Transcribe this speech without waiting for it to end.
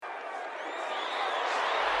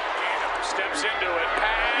Steps into it.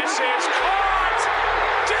 Pass is caught.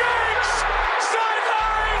 Diggs!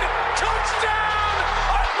 Sideline! Touchdown!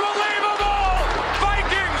 Unbelievable!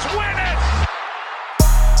 Vikings win it!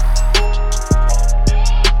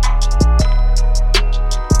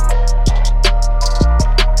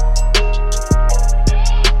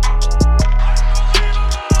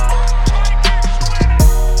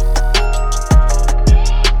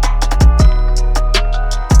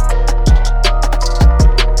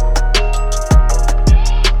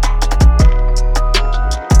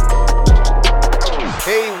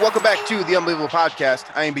 Welcome back to the Unbelievable Podcast.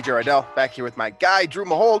 I am BJ Rydell, back here with my guy, Drew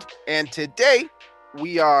Mahold. And today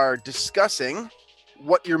we are discussing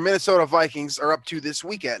what your Minnesota Vikings are up to this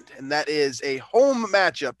weekend. And that is a home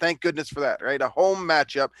matchup. Thank goodness for that, right? A home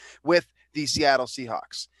matchup with the Seattle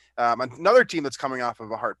Seahawks. Another team that's coming off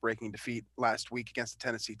of a heartbreaking defeat last week against the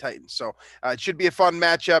Tennessee Titans. So it should be a fun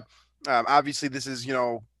matchup. Obviously, this is,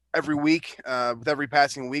 every week, with every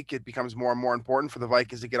passing week, it becomes more and more important for the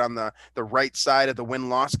Vikings to get on the right side of the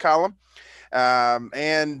win-loss column.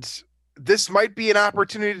 And this might be an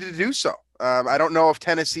opportunity to do so. I don't know if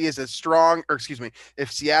Tennessee is as strong,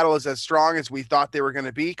 if Seattle is as strong as we thought they were going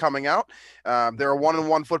to be coming out. They're a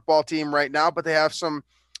 1-1 football team right now, but they have some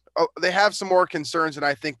more concerns than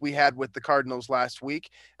I think we had with the Cardinals last week.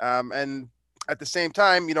 And at the same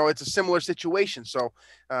time, it's a similar situation. So,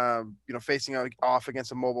 facing off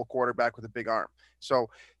against a mobile quarterback with a big arm. So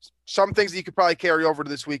some things that you could probably carry over to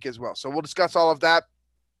this week as well. So we'll discuss all of that,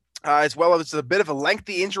 as well as a bit of a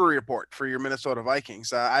lengthy injury report for your Minnesota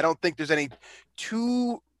Vikings. I don't think there's any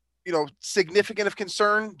too significant of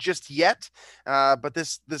concern just yet. But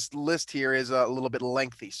this list here is a little bit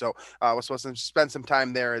lengthy. So we're supposed to spend some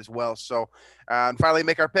time there as well. So, and finally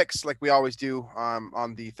make our picks like we always do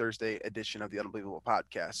on the Thursday edition of the Unbelievable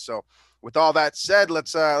Podcast. So with all that said,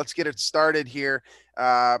 let's get it started here.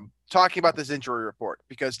 Talking about this injury report,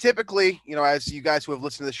 because typically, as you guys who have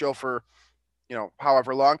listened to the show for,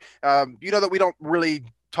 however long, that we don't really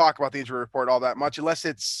talk about the injury report all that much, unless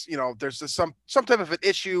it's, there's some type of an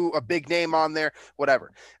issue, a big name on there,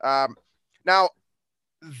 whatever. Now,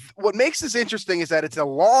 what makes this interesting is that it's a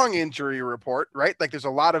long injury report, right? Like there's a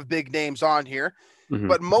lot of big names on here,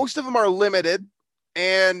 but most of them are limited.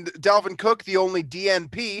 And Dalvin Cook, the only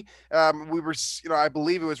DNP, I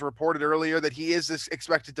believe it was reported earlier that he is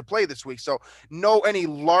expected to play this week. So any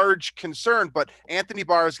large concern, but Anthony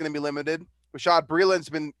Barr is going to be limited. Rashad Breeland's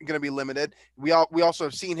been going to be limited. We also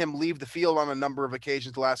have seen him leave the field on a number of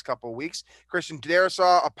occasions the last couple of weeks. Christian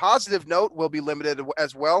Darrisaw, a positive note, will be limited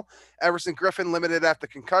as well. Everson Griffin limited after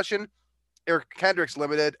concussion. Eric Kendricks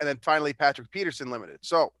limited, and then finally Patrick Peterson limited.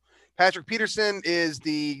 So Patrick Peterson is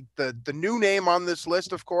the new name on this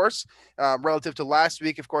list, of course, relative to last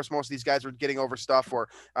week. Of course, most of these guys were getting over stuff or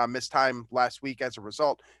missed time last week as a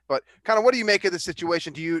result. But kind of what do you make of the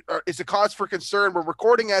situation? Is it cause for concern? We're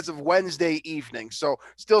recording as of Wednesday evening, so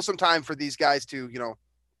still some time for these guys to,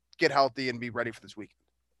 get healthy and be ready for this week.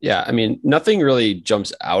 Yeah, I mean, nothing really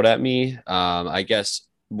jumps out at me. I guess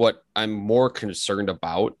what I'm more concerned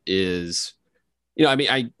about is,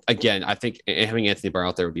 I think having Anthony Barr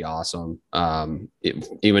out there would be awesome.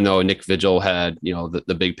 Even though Nick Vigil had,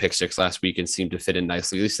 the big pick six last week and seemed to fit in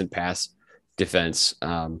nicely, at least in pass defense.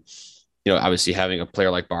 Obviously having a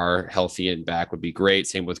player like Barr healthy and back would be great.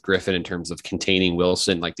 Same with Griffin in terms of containing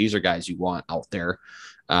Wilson. Like these are guys you want out there.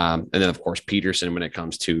 And then of course, Peterson, when it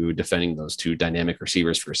comes to defending those two dynamic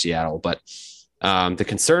receivers for Seattle. But the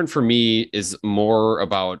concern for me is more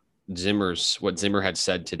about what Zimmer had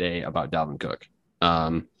said today about Dalvin Cook.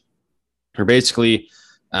 Or basically,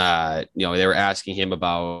 they were asking him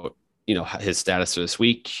about, his status for this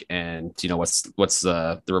week and, what's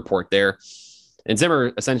the report there. And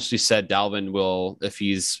Zimmer essentially said Dalvin will, if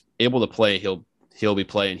he's able to play, he'll be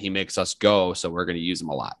playing. He makes us go. So we're going to use him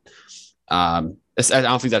a lot. I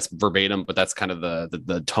don't think that's verbatim, but that's kind of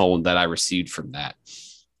the tone that I received from that.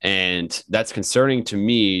 And that's concerning to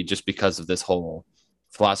me just because of this whole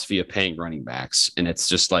philosophy of paying running backs. And it's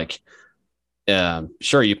just like,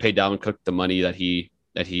 sure, you pay Dalvin Cook the money that he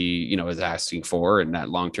is asking for in that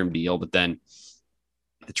long-term deal, but then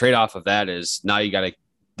the trade-off of that is now you got to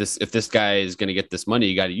if this guy is going to get this money,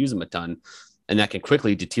 you got to use him a ton, and that can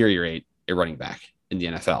quickly deteriorate a running back in the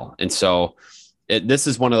NFL. And so this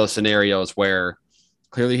is one of those scenarios where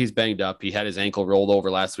clearly he's banged up. He had his ankle rolled over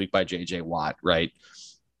last week by JJ Watt, right?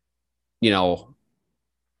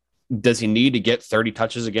 Does he need to get 30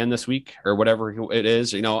 touches again this week or whatever it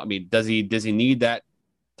is? Does he need that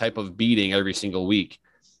type of beating every single week?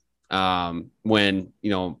 When,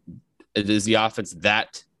 is the offense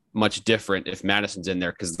that much different if Madison's in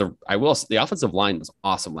there, because the offensive line was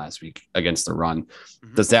awesome last week against the run.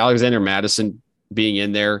 Mm-hmm. Does Alexander Mattison being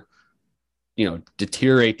in there,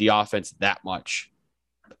 deteriorate the offense that much?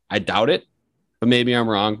 I doubt it, but maybe I'm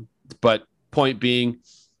wrong. But point being,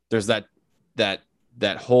 there's that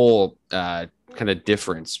whole kind of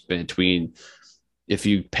difference between, if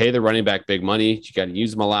you pay the running back big money, you got to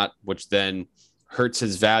use him a lot, which then hurts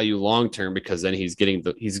his value long term, because then he's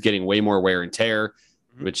getting way more wear and tear,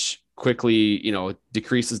 which quickly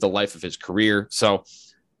decreases the life of his career. So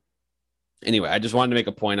anyway, I just wanted to make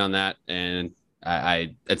a point on that, and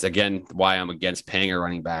it's again why I'm against paying a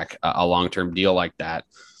running back a long-term deal like that,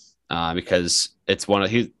 because it's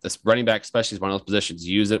this running back especially is one of those positions.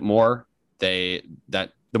 You use it more, the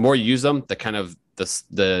more you use them, the kind of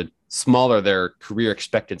the smaller their career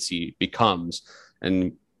expectancy becomes.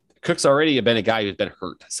 And Cook's already been a guy who's been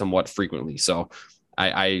hurt somewhat frequently, so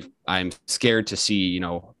I'm scared to see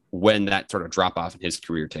when that sort of drop off in his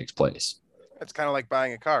career takes place. It's kind of like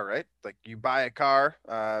buying a car, right? Like you buy a car,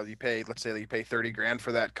 let's say that you pay $30,000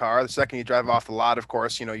 for that car. The second you drive off the lot, of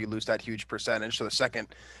course, you lose that huge percentage. So the second,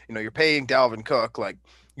 you're paying Dalvin Cook, like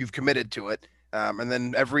you've committed to it. And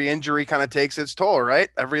then every injury kind of takes its toll, right?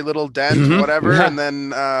 Every little dent, whatever. Yeah. And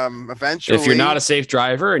then eventually, if you're not a safe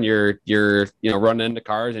driver and you're running into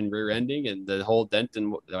cars and rear ending and the whole dent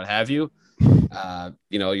and what have you,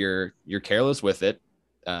 you're careless with it,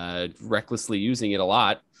 recklessly using it a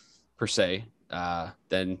lot per se,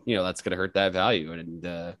 then that's going to hurt that value, and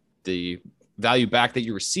the value back that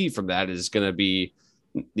you receive from that is going to be,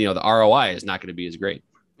 the ROI is not going to be as great.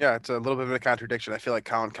 Yeah, it's a little bit of a contradiction. I feel like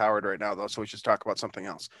Colin Cowherd right now, though, so we should talk about something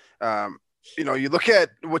else. You look at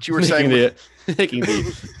what you were saying. Making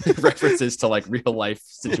the references to like real life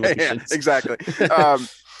situations. Yeah, exactly.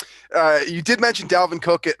 You did mention Dalvin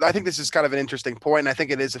Cook. I think this is kind of an interesting point, and I think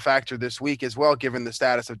it is a factor this week as well, given the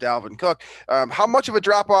status of Dalvin Cook. How much of a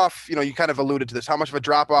drop-off, you kind of alluded to this, how much of a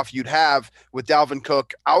drop-off you'd have with Dalvin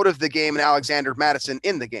Cook out of the game and Alexander Mattison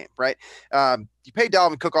in the game, right? You pay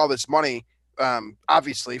Dalvin Cook all this money,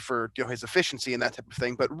 obviously for his efficiency and that type of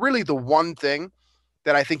thing, but really the one thing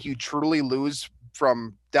that I think you truly lose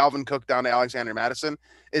from Dalvin Cook down to Alexander Mattison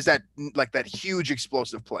is that huge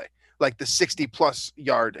explosive play, like the 60+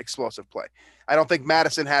 yard explosive play. I don't think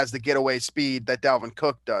Mattison has the getaway speed that Dalvin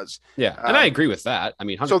Cook does. Yeah, and I agree with that. I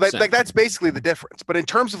mean, 100%. So that's basically the difference. But in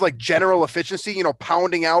terms of general efficiency,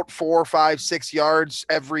 pounding out 4, 5, 6 yards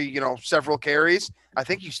every several carries, I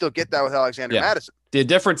think you still get that with Alexander Mattison. The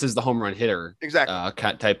difference is the home run hitter, exactly.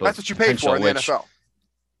 Type of. That's what you pay for in the NFL.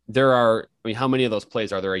 There are, how many of those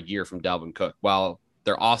plays are there a year from Dalvin Cook? While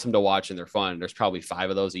they're awesome to watch and they're fun, there's probably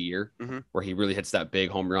 5 of those a year where he really hits that big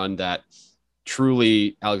home run that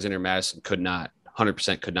truly Alexander Mattison could not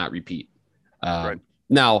 100% repeat. Right.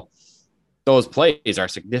 Now, those plays are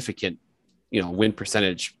significant, win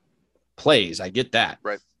percentage plays. I get that.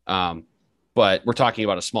 Right. But we're talking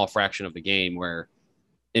about a small fraction of the game where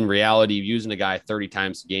in reality, using a guy 30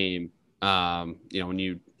 times a game, when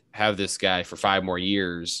you have this guy for 5 more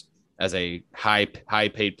years as a high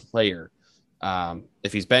paid player,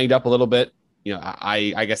 if he's banged up a little bit,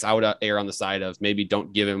 I guess I would err on the side of maybe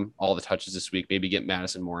don't give him all the touches this week. Maybe get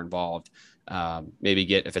Mattison more involved. Maybe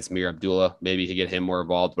if it's Amir Abdullah, maybe to get him more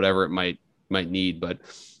involved, whatever it might need. But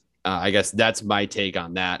I guess that's my take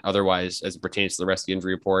on that. Otherwise, as it pertains to the rest of the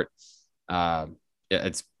injury report,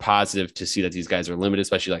 it's positive to see that these guys are limited,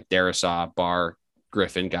 especially like Darrisaw, Barr,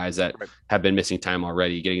 Griffin, guys that have been missing time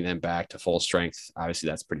already, getting them back to full strength. Obviously,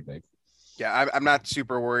 that's pretty big. Yeah, I'm not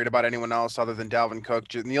super worried about anyone else other than Dalvin Cook.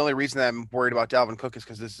 And the only reason that I'm worried about Dalvin Cook is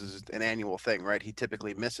because this is an annual thing, right? He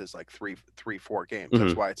typically misses like 3-4 games.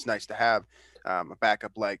 That's why it's nice to have a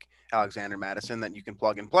backup like Alexander Mattison that you can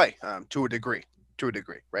plug and play to a degree,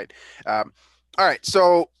 right? All right,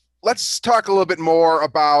 so let's talk a little bit more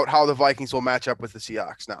about how the Vikings will match up with the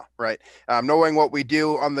Seahawks now, right? Knowing what we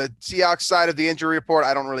do on the Seahawks side of the injury report,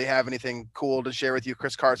 I don't really have anything cool to share with you.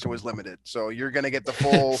 Chris Carson was limited, so you're going to get the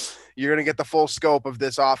full scope of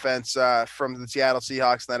this offense from the Seattle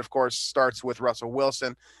Seahawks. And that, of course, starts with Russell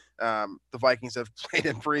Wilson. The Vikings have played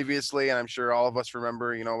him previously, and I'm sure all of us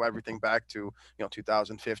remember, everything back to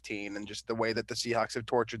 2015 and just the way that the Seahawks have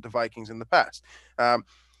tortured the Vikings in the past.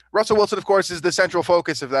 Russell Wilson, of course, is the central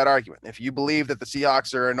focus of that argument. If you believe that the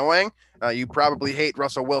Seahawks are annoying, you probably hate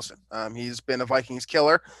Russell Wilson. He's been a Vikings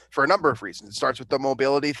killer for a number of reasons. It starts with the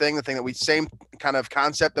mobility thing, same kind of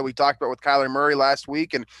concept that we talked about with Kyler Murray last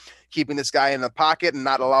week, and keeping this guy in the pocket and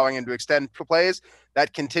not allowing him to extend plays.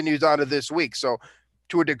 That continues on to this week. So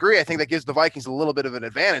to a degree, I think that gives the Vikings a little bit of an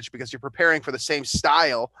advantage because you're preparing for the same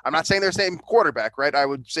style. I'm not saying they're the same quarterback, right? I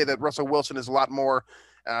would say that Russell Wilson is a lot more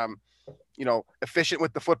efficient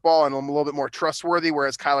with the football and a little bit more trustworthy,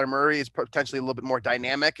 whereas Kyler Murray is potentially a little bit more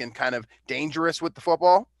dynamic and kind of dangerous with the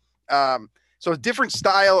football. So a different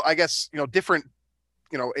style, I guess, different,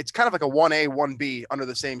 it's kind of like a 1A, 1B under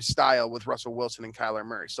the same style with Russell Wilson and Kyler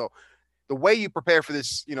Murray. So the way you prepare for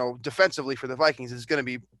this, defensively for the Vikings is going to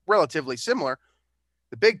be relatively similar.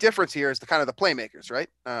 The big difference here is the kind of the playmakers, right?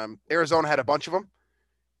 Arizona had a bunch of them.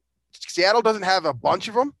 Seattle doesn't have a bunch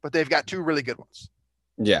of them, but they've got two really good ones.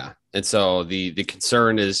 Yeah. And so the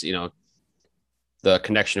concern is, the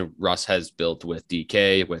connection Russ has built with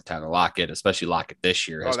DK, with Tyler Lockett, especially Lockett this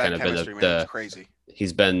year, has kind of been the crazy.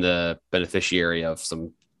 He's been the beneficiary of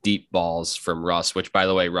some deep balls from Russ, which, by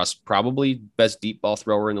the way, Russ probably best deep ball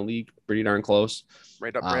thrower in the league, pretty darn close.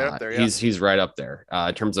 Right up there. Yeah. He's right up there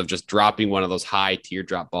in terms of just dropping one of those high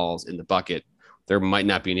teardrop balls in the bucket. There might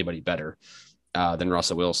not be anybody better than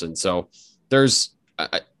Russell Wilson. So there is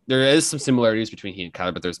some similarities between he and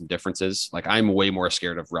Kyler, but there's some differences. Like, I'm way more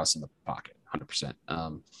scared of Russ in the pocket,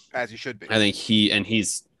 100%. As you should be. I think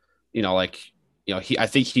he's, I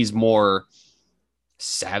think he's more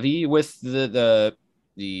savvy with the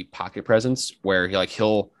pocket presence, where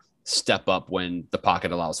he'll step up when the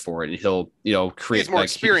pocket allows for it, and he'll create more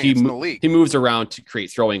experience in the league. He moves around to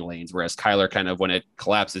create throwing lanes, whereas Kyler kind of, when it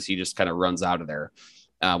collapses, he just kind of runs out of there,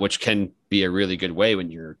 which can be a really good way when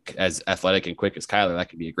you're as athletic and quick as Kyler. That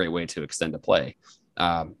can be a great way to extend a play.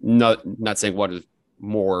 Not saying what is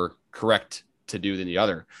more correct to do than the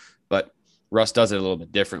other, but Russ does it a little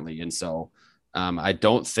bit differently, and so I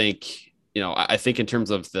don't think. I think in terms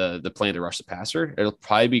of the plan to rush the passer, it'll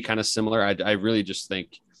probably be kind of similar. I really just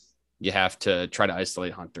think you have to try to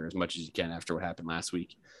isolate Hunter as much as you can after what happened last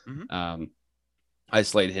week. Mm-hmm.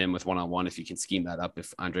 Isolate him with one-on-one if you can scheme that up,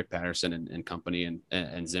 if Andre Patterson and company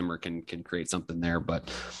and Zimmer can create something there. But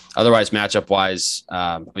otherwise, matchup wise,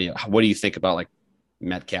 what do you think about like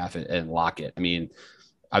Metcalf and Lockett? I mean,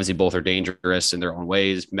 obviously both are dangerous in their own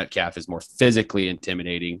ways. Metcalf is more physically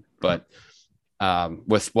intimidating, but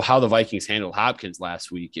with how the Vikings handled Hopkins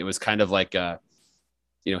last week, it was kind of like,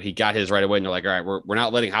 he got his right away, and they're like, all right, we're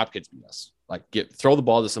not letting Hopkins beat us. Like, throw the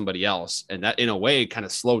ball to somebody else. And that, in a way, kind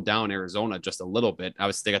of slowed down Arizona just a little bit.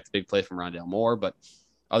 Obviously, they got the big play from Rondale Moore, but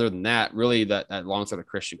other than that, really that long throw to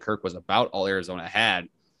Christian Kirk was about all Arizona had,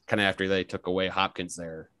 kind of after they took away Hopkins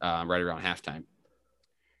there right around halftime.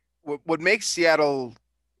 What makes Seattle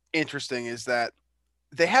interesting is that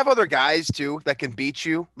they have other guys, too, that can beat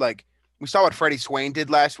you. Like, we saw what Freddie Swain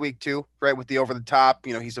did last week, too, right, with the over-the-top.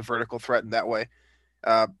 He's a vertical threat in that way.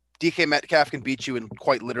 DK Metcalf can beat you in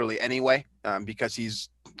quite literally any way because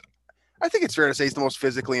I think it's fair to say he's the most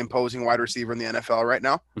physically imposing wide receiver in the NFL right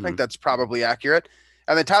now. Mm-hmm. I think that's probably accurate.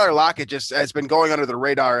 And then Tyler Lockett just has been going under the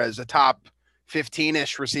radar as a top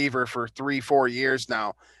 15-ish receiver for 3-4 years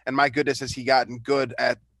now. And my goodness, has he gotten good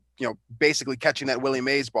at, basically catching that Willie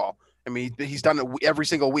Mays ball. I mean, he's done it every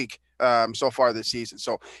single week so far this season.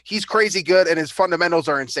 So he's crazy good, and his fundamentals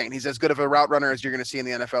are insane. He's as good of a route runner as you're going to see in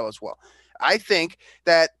the NFL as well. I think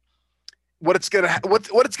that what's going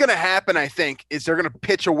to happen, I think, is they're going to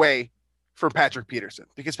pitch away from Patrick Peterson,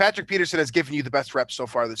 because Patrick Peterson has given you the best reps so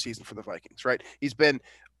far this season for the Vikings, right? He's been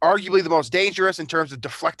arguably the most dangerous in terms of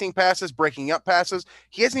deflecting passes, breaking up passes.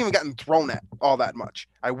 He hasn't even gotten thrown at all that much.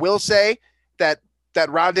 I will say that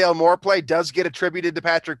Rondale Moore play does get attributed to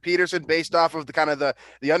Patrick Peterson based off of the kind of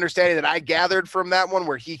the understanding that I gathered from that one,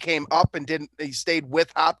 where he came up and he stayed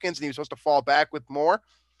with Hopkins and he was supposed to fall back with Moore.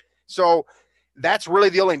 So that's really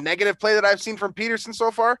the only negative play that I've seen from Peterson so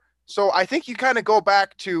far. So I think you kind of go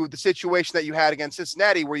back to the situation that you had against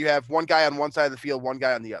Cincinnati, where you have one guy on one side of the field, one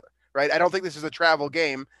guy on the other, right? I don't think this is a travel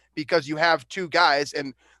game because you have two guys.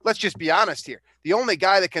 And let's just be honest here. The only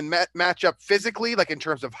guy that can match up physically, like in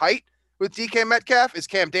terms of height, with DK Metcalf is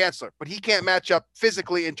Cam Dantzler, but he can't match up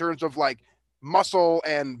physically in terms of like muscle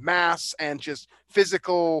and mass and just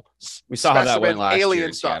physical. We saw how that went last year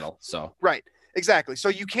in stuff. Seattle. So right, exactly. So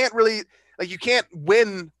you can't really you can't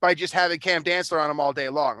win by just having Cam Dantzler on him all day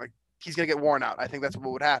long. Like, he's gonna get worn out. I think that's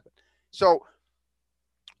what would happen. So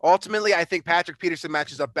ultimately, I think Patrick Peterson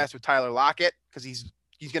matches up best with Tyler Lockett because he's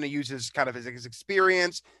gonna use his kind of his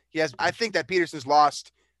experience. I think that Peterson's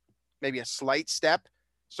lost maybe a slight step.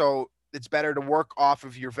 So it's better to work off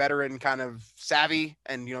of your veteran kind of savvy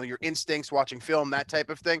and, your instincts, watching film, that type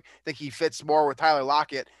of thing. I think he fits more with Tyler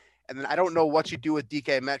Lockett. And then I don't know what you do with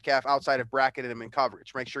DK Metcalf outside of bracketing him in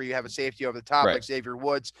coverage. Make sure you have a safety over the top, right, like Xavier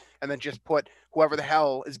Woods, and then just put whoever the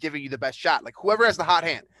hell is giving you the best shot. Like, whoever has the hot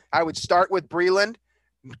hand. I would start with Breeland,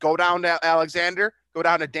 go down to Alexander, go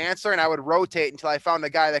down to Dantzler, and I would rotate until I found a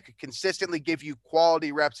guy that could consistently give you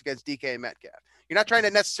quality reps against DK Metcalf. You're not trying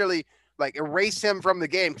to necessarily like erase him from the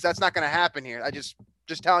game, because that's not going to happen here. I just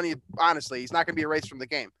Just telling you honestly, he's not going to be erased from the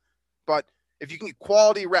game. But if you can get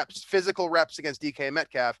quality reps, physical reps against DK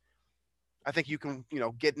Metcalf, I think you can,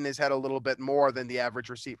 get in his head a little bit more than the average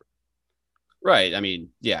receiver. Right. I mean,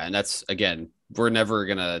 yeah. And that's, again, we're never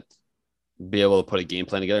going to be able to put a game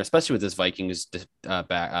plan together, especially with this Vikings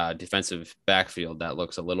defensive backfield that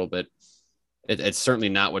looks a little bit, it's certainly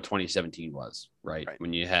not what 2017 was, right?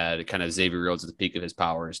 When you had kind of Xavier Rhodes at the peak of his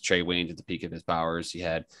powers, Trey Waynes at the peak of his powers. You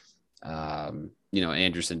had,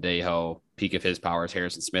 Andrew Sendejo, peak of his powers,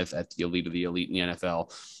 Harrison Smith at the elite of the elite in the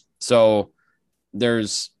NFL. So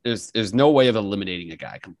there's no way of eliminating a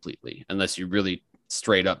guy completely unless you really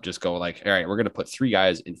straight up just go like, all right, we're going to put 3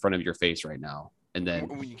 guys in front of your face right now. And then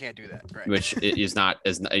when you can't do that, right? Which is not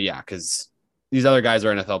as, because these other guys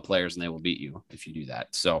are NFL players and they will beat you if you do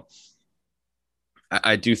that. So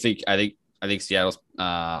I think Seattle's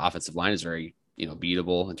offensive line is very,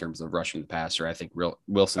 beatable in terms of rushing the passer. I think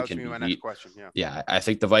Wilson can be beat. Next question. Yeah. I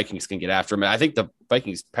think the Vikings can get after him. I think the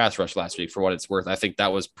Vikings pass rush last week, for what it's worth, I think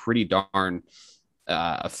that was pretty darn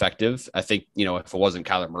effective. I think, if it wasn't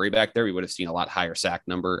Kyler Murray back there, we would have seen a lot higher sack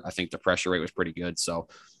number. I think the pressure rate was pretty good. So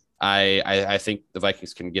I think the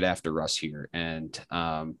Vikings can get after Russ here. And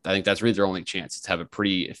I think that's really their only chance to have a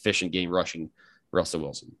pretty efficient game rushing Russell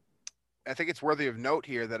Wilson. I think it's worthy of note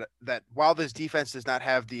here that while this defense does not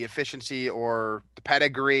have the efficiency or the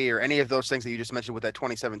pedigree or any of those things that you just mentioned with that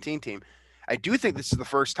 2017 team, I do think this is the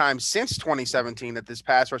first time since 2017 that this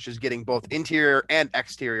pass rush is getting both interior and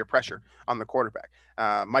exterior pressure on the quarterback.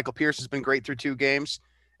 Michael Pierce has been great through 2 games.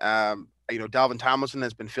 Dalvin Tomlinson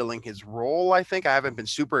has been filling his role. I think I haven't been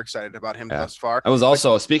super excited about him thus far. I was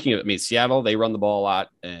also speaking of, Seattle, they run the ball a lot,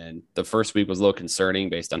 and the first week was a little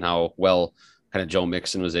concerning based on how well kind of Joe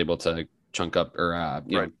Mixon was able to chunk up or,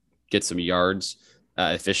 get some yards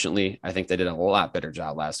efficiently. I think they did a lot better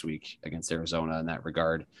job last week against Arizona in that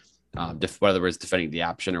regard. Whether it was defending the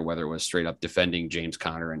option or whether it was straight up defending James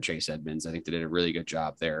Conner and Chase Edmonds, I think they did a really good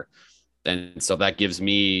job there. And so that gives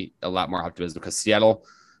me a lot more optimism because Seattle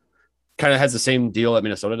kind of has the same deal that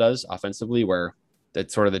Minnesota does offensively, where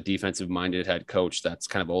that's sort of the defensive minded head coach that's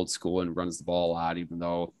kind of old school and runs the ball a lot, even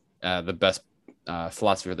though the best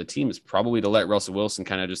philosophy for the team is probably to let Russell Wilson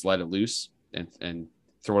kind of just let it loose and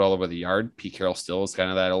throw it all over the yard. Pete Carroll still is kind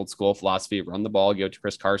of that old school philosophy of run the ball, give it to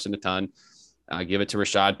Chris Carson a ton, give it to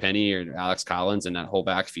Rashad Penny or Alex Collins and that whole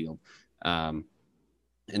backfield. And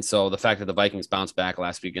so the fact that the Vikings bounced back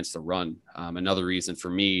last week against the run, another reason for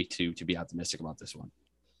me to be optimistic about this one.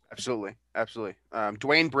 Absolutely.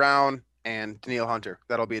 Dwayne Brown and Danielle Hunter,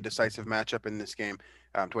 that'll be a decisive matchup in this game.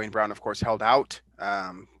 Dwayne Brown, of course, held out,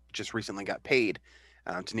 just recently got paid.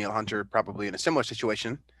 Danielle Hunter probably in a similar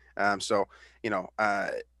situation.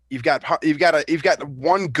 You've got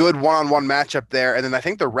one good one-on-one matchup there, and then I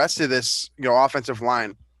think the rest of this, offensive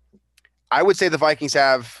line, I would say the Vikings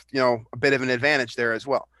have, a bit of an advantage there as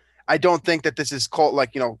well. I don't think that this is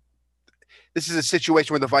this is a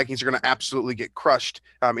situation where the Vikings are going to absolutely get crushed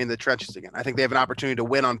in the trenches again. I think they have an opportunity to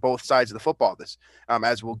win on both sides of the football.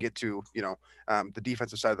 As we'll get to, the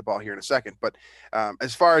defensive side of the ball here in a second. But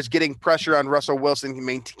as far as getting pressure on Russell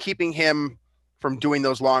Wilson, keeping him from doing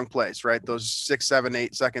those long plays, right? Those 6, 7,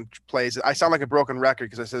 8 second plays. I sound like a broken record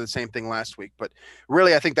because I said the same thing last week, but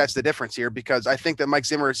really I think that's the difference here, because I think that Mike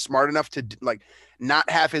Zimmer is smart enough to not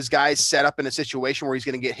have his guys set up in a situation where he's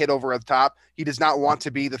going to get hit over the top. He does not want to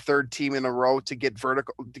be the third team in a row to get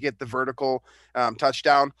the vertical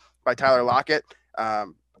touchdown by Tyler Lockett. I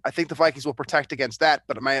think the Vikings will protect against that,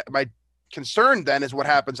 but my concern then is what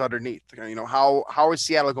happens underneath. How is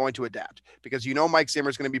Seattle going to adapt? Because Mike Zimmer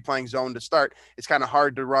is going to be playing zone to start. It's kind of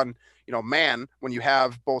hard to run man when you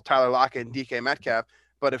have both Tyler Lockett and DK Metcalf.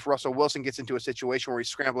 But if Russell Wilson gets into a situation where he's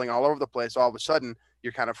scrambling all over the place, all of a sudden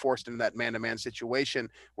you're kind of forced into that man-to-man situation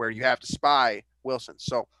where you have to spy Wilson.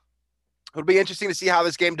 So it'll be interesting to see how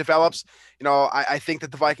this game develops. I think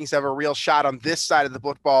that the Vikings have a real shot on this side of the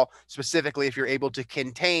football, specifically if you're able to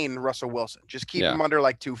contain Russell Wilson. Just keep him under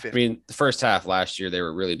 250. The first half last year, they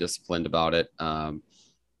were really disciplined about it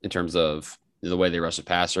in terms of the way they rush the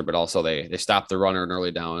passer, but also they stopped the runner in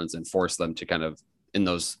early downs and forced them to kind of in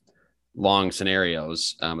those long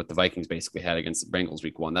scenarios that the Vikings basically had against the Bengals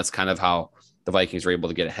week 1. That's kind of how the Vikings were able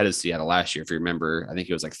to get ahead of Seattle last year. If you remember, I think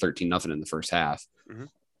it was 13-0 in the first half. Mm-hmm.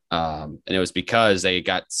 And it was because they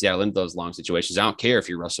got Seattle into those long situations. I don't care if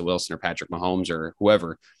you're Russell Wilson or Patrick Mahomes or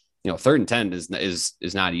whoever, 3rd and 10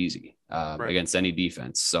 is not easy against any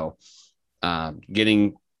defense. So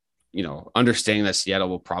getting, understanding that Seattle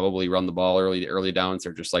will probably run the ball early downs.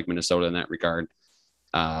 They're just like Minnesota in that regard.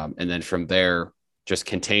 And then from there, just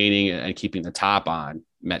containing and keeping the top on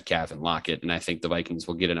Metcalf and Lockett. And I think the Vikings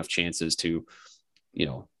will get enough chances to,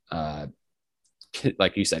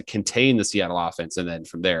 like you said, contain the Seattle offense. And then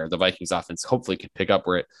from there, the Vikings offense hopefully can pick up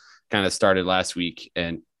where it kind of started last week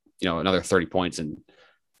and, another 30 points in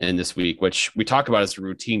this week, which we talk about as a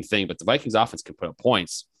routine thing, but the Vikings offense can put up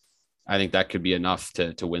points. I think that could be enough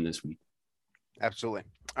to win this week. Absolutely.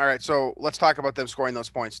 All right, so let's talk about them scoring those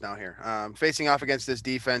points now here. Facing off against this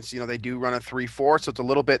defense, they do run a 3-4, so it's a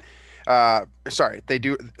little bit they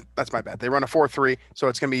do. That's my bad. They run a 4-3, so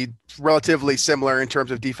it's going to be relatively similar in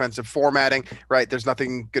terms of defensive formatting, right? There's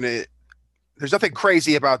nothing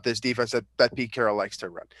crazy about this defense that Pete Carroll likes to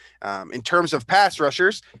run. In terms of pass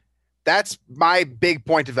rushers, that's my big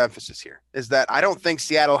point of emphasis here, is that I don't think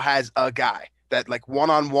Seattle has a guy that like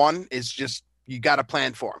one-on-one is just, you got to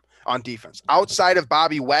plan for him on defense. Outside of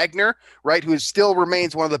Bobby Wagner, right, who still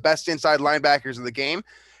remains one of the best inside linebackers in the game,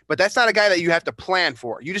 but that's not a guy that you have to plan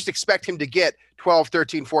for. You just expect him to get 12,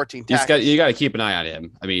 13, 14 tackles. You got to keep an eye on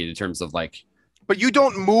him. I mean, in terms of like, but you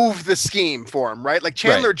don't move the scheme for him, right? Like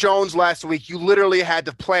Chandler Jones last week, you literally had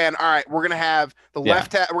to plan, all right, we're going to have the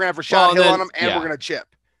left we're going to have Rashad Hill on him, and we're going to chip.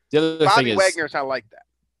 The other Bobby thing is, Wagner's not like that.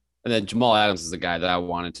 And then Jamal Adams is the guy that I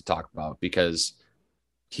wanted to talk about because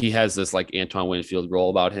he has this like Antoine Winfield role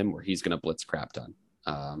about him where he's going to blitz crap ton.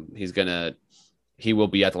 He will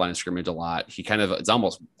be at the line of scrimmage a lot. It's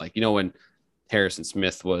almost like, when Harrison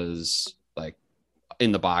Smith was like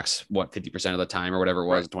in the box, 50% of the time or whatever it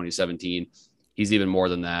was in 2017, he's even more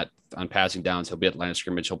than that on passing downs. He'll be at the line of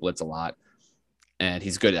scrimmage. He'll blitz a lot and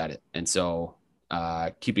he's good at it. And so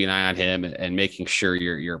keeping an eye on him and making sure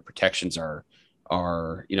your protections are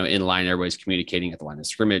in line. Everybody's communicating at the line of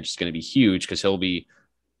scrimmage is going to be huge because he'll be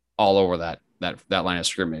all over that line of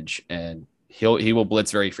scrimmage, and he will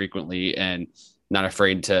blitz very frequently and not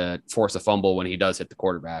afraid to force a fumble when he does hit the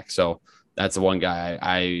quarterback. So that's the one guy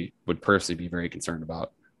I would personally be very concerned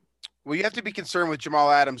about. Well, you have to be concerned with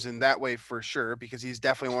Jamal Adams in that way for sure, because he's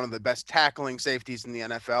definitely one of the best tackling safeties in the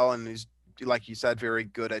NFL. And he's, like you said, very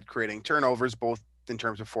good at creating turnovers, both in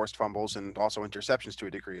terms of forced fumbles and also interceptions to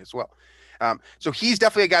a degree as well. So he's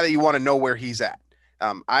definitely a guy that you want to know where he's at.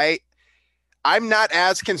 I'm not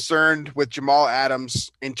as concerned with Jamal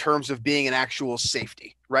Adams in terms of being an actual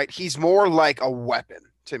safety, right? He's more like a weapon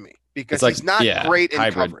to me because he's not great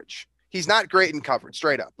in coverage. He's not great in coverage,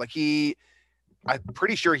 straight up. Like I'm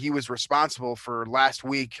pretty sure he was responsible for last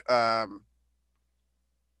week. Or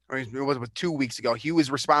it was 2 weeks ago. He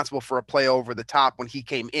was responsible for a play over the top when he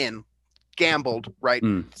came in, gambled, right?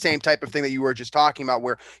 Same type of thing that you were just talking about,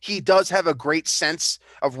 where he does have a great sense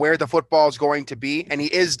of where the football is going to be. And he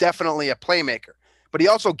is definitely a playmaker, but he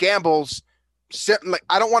also gambles. Like,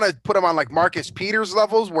 I don't want to put him on like Marcus Peters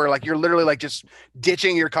levels where like you're literally like just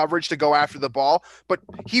ditching your coverage to go after the ball, but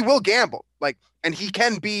he will gamble, like, and he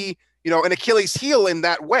can be, an Achilles heel in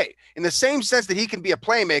that way. In the same sense that he can be a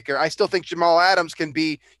playmaker, I still think Jamal Adams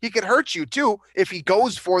he could hurt you too if he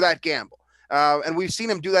goes for that gamble. And we've seen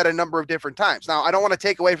him do that a number of different times. Now, I don't want to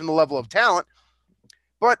take away from the level of talent,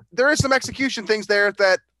 but there is some execution things there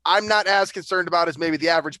that I'm not as concerned about as maybe the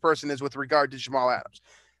average person is with regard to Jamal Adams.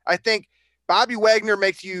 I think Bobby Wagner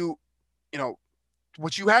makes you,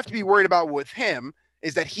 what you have to be worried about with him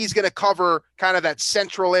is that he's going to cover kind of that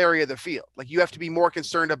central area of the field. Like you have to be more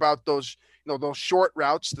concerned about those, those short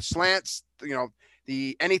routes, the slants,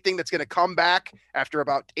 anything that's going to come back after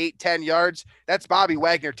about 8-10 yards. That's Bobby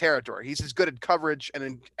Wagner territory. He's as good at coverage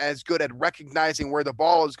and as good at recognizing where the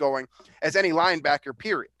ball is going as any linebacker,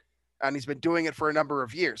 period. And he's been doing it for a number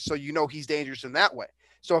of years. So, he's dangerous in that way.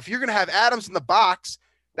 So if you're going to have Adams in the box,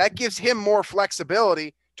 that gives him more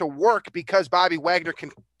flexibility to work because Bobby Wagner can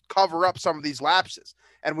cover up some of these lapses.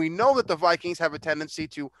 And we know that the Vikings have a tendency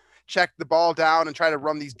to check the ball down and try to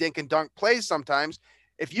run these dink and dunk plays sometimes.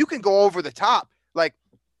 If you can go over the top, like,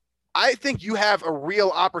 I think you have a real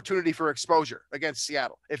opportunity for exposure against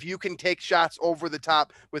Seattle if you can take shots over the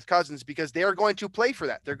top with Cousins, because they are going to play for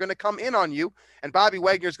that. They're going to come in on you, and Bobby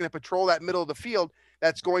Wagner is going to patrol that middle of the field.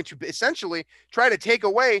 That's going to essentially try to take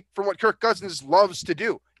away from what Kirk Cousins loves to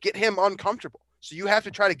do, get him uncomfortable. So you have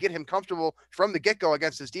to try to get him comfortable from the get-go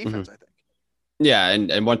against his defense, I think. Yeah,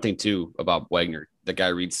 and one thing, too, about Wagner, the guy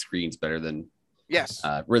reads screens better than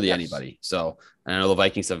really anybody. So I know the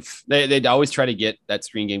Vikings they'd always try to get that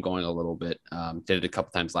screen game going a little bit. Did it a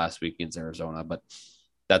couple times last week against Arizona, but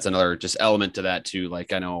that's another just element to that too.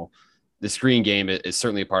 Like I know the screen game is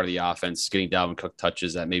certainly a part of the offense, getting Dalvin Cook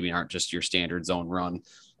touches that maybe aren't just your standard zone run.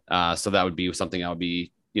 So that would be something that would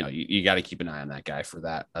be, you got to keep an eye on that guy for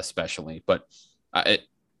that, especially. But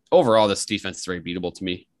overall, this defense is very beatable to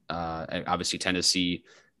me. Obviously Tennessee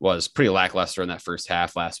was pretty lackluster in that first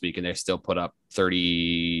half last week, and they still put up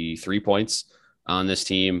 33 points on this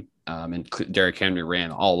team. And Derrick Henry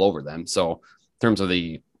ran all over them. So in terms of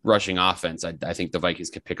the rushing offense. I think the Vikings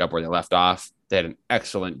could pick up where they left off. They had an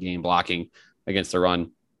excellent game blocking against the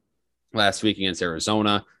run last week against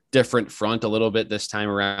Arizona. Different front a little bit this time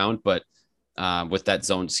around, but with that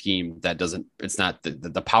zone scheme, it's not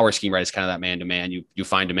the power scheme, right? It's kind of that man-to-man. You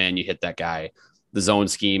find a man, you hit that guy. The zone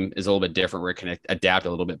scheme is a little bit different where it can adapt a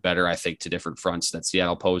little bit better, I think, to different fronts that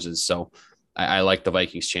Seattle poses. So I like the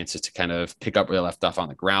Vikings' chances to kind of pick up where they left off on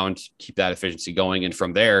the ground, keep that efficiency going. And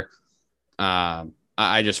from there,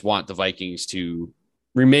 I just want the Vikings to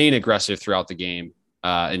remain aggressive throughout the game.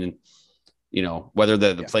 And, whether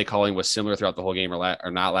the play calling was similar throughout the whole game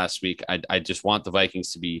or not last week, I just want the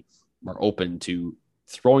Vikings to be more open to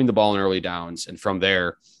throwing the ball in early downs. And from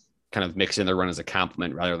there, kind of mix in the run as a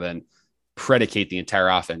complement rather than predicate the entire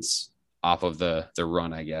offense off of the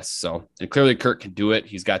run, I guess. So, and clearly Kirk can do it.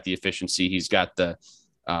 He's got the efficiency. He's got the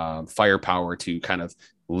firepower to kind of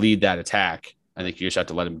lead that attack. I think you just have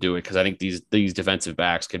to let him do it because I think these defensive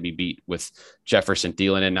backs can be beat with Jefferson,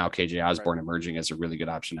 Thielen, and now KJ Osborne emerging as a really good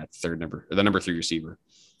option at the number 3 receiver.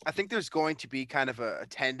 I think there's going to be kind of a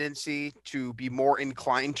tendency to be more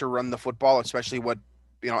inclined to run the football, especially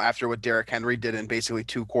after what Derrick Henry did in basically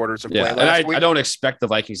 2 quarters of play last week. I don't expect the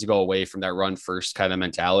Vikings to go away from that run first kind of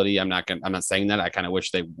mentality. I'm not saying that. I kind of wish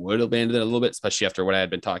they would abandon it a little bit, especially after what I had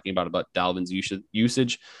been talking about Dalvin's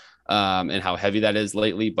usage and how heavy that is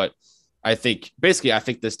lately. But I think this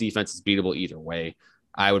defense is beatable either way.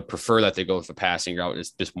 I would prefer that they go with the passing route.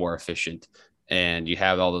 It's just more efficient. And you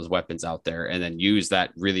have all those weapons out there and then use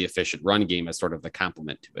that really efficient run game as sort of the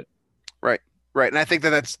complement to it. Right. And I think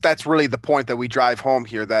that's really the point that we drive home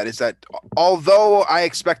here. That is that although I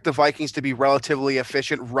expect the Vikings to be relatively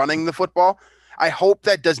efficient running the football, I hope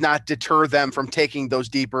that does not deter them from taking those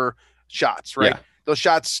deeper shots, right? Yeah. Those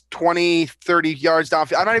shots 20, 30 yards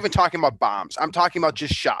downfield. I'm not even talking about bombs. I'm talking about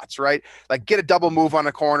just shots, right? Like get a double move on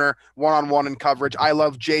a corner, one-on-one in coverage. I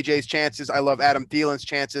love JJ's chances. I love Adam Thielen's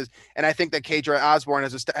chances. And I think that KJ Osborne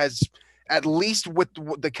has at least with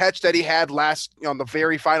the catch that he had on the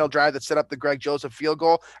very final drive that set up the Greg Joseph field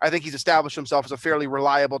goal, I think he's established himself as a fairly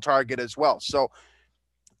reliable target as well. So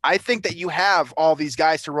I think that you have all these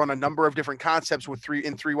guys to run a number of different concepts with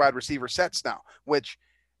three wide receiver sets now, which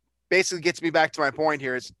basically gets me back to my point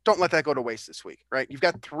here is don't let that go to waste this week, right? You've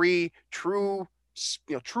got 3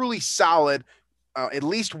 truly solid, at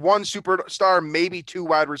least 1 superstar, maybe 2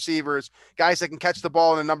 wide receivers, guys that can catch the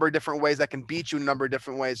ball in a number of different ways, that can beat you in a number of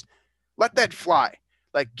different ways. Let that fly.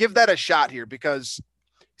 Like give that a shot here because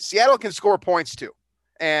Seattle can score points too.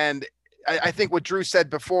 And I think what Drew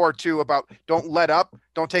said before too about don't let up,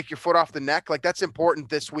 don't take your foot off the neck. Like that's important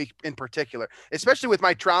this week in particular, especially with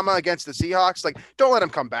my trauma against the Seahawks. Like don't let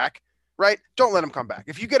them come back, right? Don't let them come back.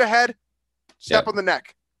 If you get ahead, step on the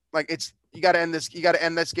neck. Like you got to end this. You got to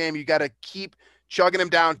end this game. You got to keep chugging them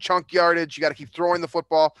down, chunk yardage. You got to keep throwing the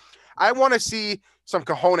football. I want to see some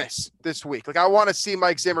cojones this week. Like I want to see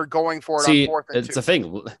Mike Zimmer going for it on 4th and 2. It's the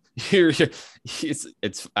thing.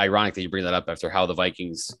 It's ironic that you bring that up after how the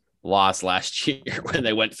Vikings lost last year when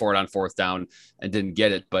they went for it on 4th down and didn't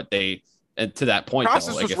get it. But and to that point,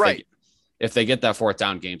 process was right. If they get that 4th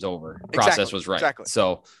down, game's over. Process was right. Exactly.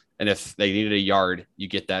 So, and if they needed a yard, you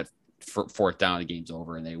get that 4th down, the game's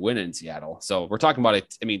over, and they win in Seattle. So we're talking about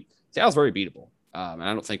it. I mean, Seattle's very beatable. And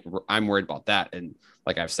I don't think I'm worried about that. And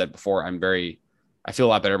like I've said before, I feel a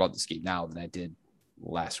lot better about this game now than I did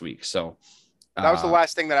last week. So that was the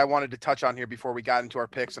last thing that I wanted to touch on here before we got into our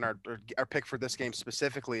picks and our pick for this game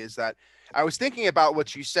specifically is that I was thinking about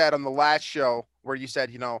what you said on the last show where you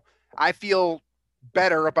said, I feel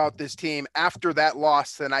better about this team after that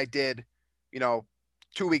loss than I did,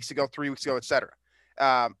 2 weeks ago, 3 weeks ago, et cetera.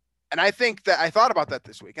 And I think that I thought about that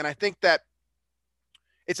this week. And I think that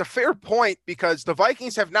it's a fair point because the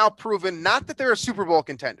Vikings have now proven not that they're a Super Bowl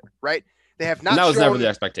contender, right? They have not. And that was never the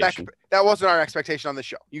expectation. That wasn't our expectation on the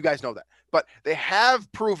show. You guys know that. But they have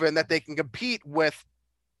proven that they can compete with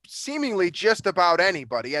seemingly just about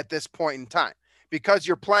anybody at this point in time because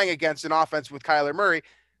you're playing against an offense with Kyler Murray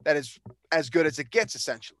that is as good as it gets,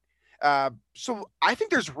 essentially. So I think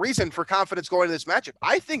there's reason for confidence going to this matchup.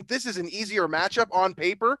 I think this is an easier matchup on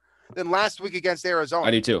paper than last week against Arizona.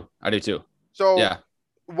 I do too. So yeah.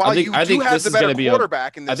 While I think have the better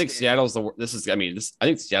quarterback in this I think game. Seattle's I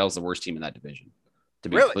think Seattle's the worst team in that division, to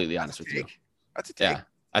be completely honest with you. That's a take. Yeah.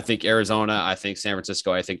 I think Arizona, I think San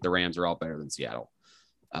Francisco, I think the Rams are all better than Seattle.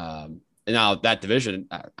 And now that division,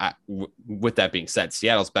 with that being said,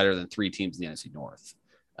 Seattle's better than 3 teams in the NFC North.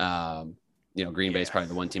 Green Bay is probably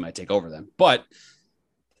the one team I take over them, but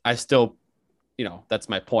I still, that's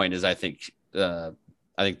my point is I think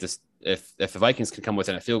this, if the Vikings can come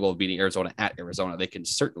within a field goal of beating Arizona at Arizona, they can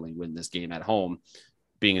certainly win this game at home.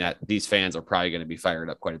 being that these fans are probably going to be fired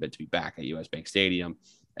up quite a bit to be back at US Bank Stadium.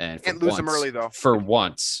 And Can't lose them early, though. For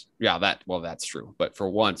once, that's true. But for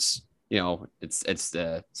once, it's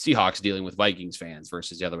the Seahawks dealing with Vikings fans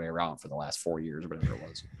versus the other way around for the last 4 years or whatever it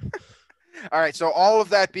was. All right. So all of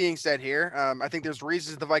that being said here, I think there's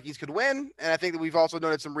reasons the Vikings could win. And I think that we've also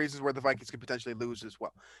noted some reasons where the Vikings could potentially lose as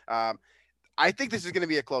well. I think this is going to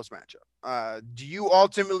be a close matchup. Do you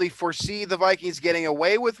ultimately foresee the Vikings getting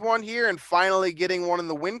away with one here and finally getting one in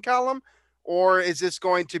the win column? Or is this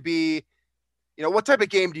going to be, what type of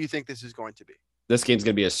game do you think this is going to be? This game's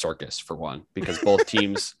going to be a circus for one, because both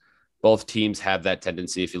teams have that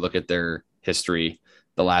tendency. If you look at their history,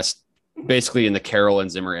 basically in the Carroll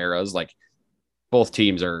and Zimmer eras, like both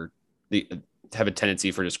teams have a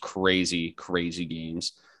tendency for just crazy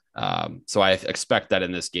games. So I expect that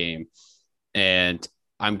in this game. And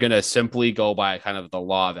I'm going to simply go by kind of the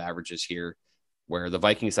law of averages here, where the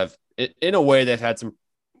Vikings have, in a way, they've had some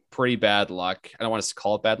pretty bad luck. I don't want to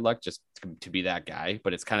call it bad luck just to be that guy,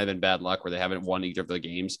 but it's kind of been bad luck where they haven't won either of the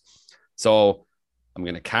games. So I'm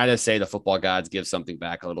going to kind of say the football gods give something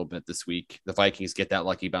back a little bit this week. The Vikings get that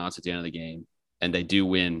lucky bounce at the end of the game, and they do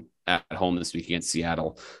win at home this week against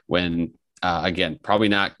Seattle when, again,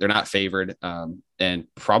 they're not favored and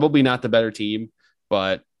probably not the better team,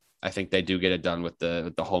 but I think they do get it done with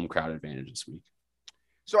the home crowd advantage this week.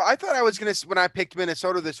 So I thought I was going to, when I picked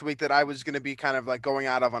Minnesota this week, that I was going to be kind of like going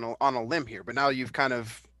out on a limb here, but now you've kind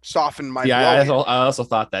of softened my blow. I also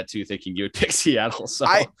thought that too, thinking you would pick Seattle. So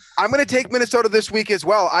I'm going to take Minnesota this week as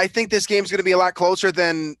well. I think this game's going to be a lot closer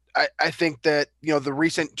than I think that, the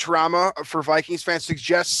recent trauma for Vikings fans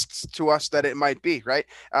suggests to us that it might be, right?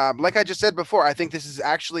 Like I just said before, I think this is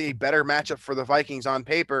actually a better matchup for the Vikings on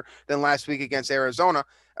paper than last week against Arizona.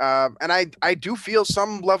 And I do feel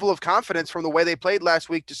some level of confidence from the way they played last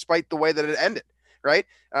week, despite the way that it ended, right?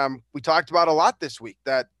 We talked about a lot this week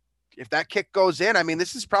that if that kick goes in, I mean,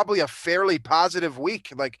 this is probably a fairly positive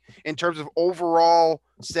week, like in terms of overall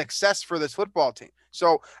success for this football team.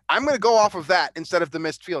 So I'm going to go off of that instead of the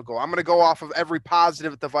missed field goal. I'm going to go off of every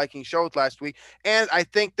positive that the Vikings showed last week. And I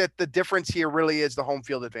think that the difference here really is the home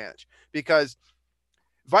field advantage, because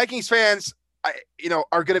Vikings fans,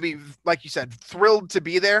 are going to be, like you said, thrilled to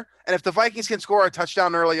be there. And if the Vikings can score a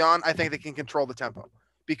touchdown early on, I think they can control the tempo,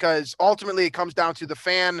 because ultimately it comes down to the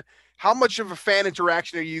fan. How much of a fan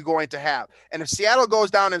interaction are you going to have? And if Seattle goes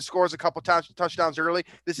down and scores a couple touchdowns early,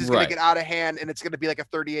 this is going to get out of hand, and it's going to be like a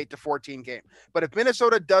 38-14 game. But if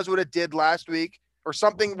Minnesota does what it did last week, or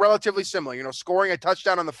something relatively similar, scoring a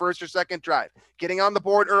touchdown on the first or second drive, getting on the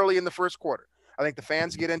board early in the first quarter, I think the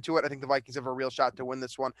fans get into it. I think the Vikings have a real shot to win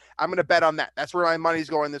this one. I'm going to bet on that. That's where my money's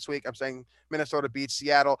going this week. I'm saying Minnesota beats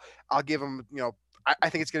Seattle. I'll give them, I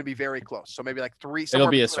think it's going to be very close. So maybe like three. It'll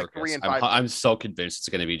be a circus. Like 3 and 5. I'm so convinced it's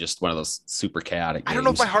going to be just one of those super chaotic games. I don't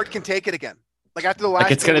know if my heart can take it again. Like after the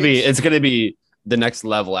last, it's going to be the next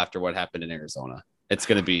level after what happened in Arizona. It's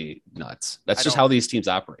going to be nuts. That's just how these teams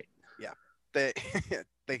operate. Yeah,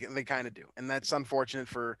 they kind of do, and that's unfortunate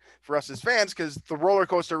for us as fans, because the roller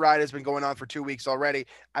coaster ride has been going on for 2 weeks already.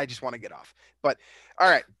 I just want to get off. But all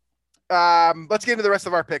right, let's get into the rest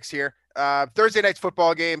of our picks here. Thursday night's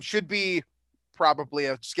football game should be probably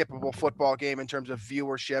a skippable football game in terms of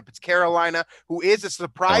viewership. It's Carolina, who is a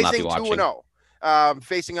surprising 2-0,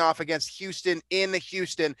 facing off against Houston in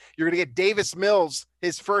Houston. You're going to get Davis Mills,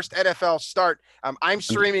 his first NFL start. I'm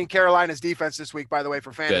streaming Carolina's defense this week, by the way,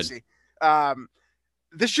 for fantasy.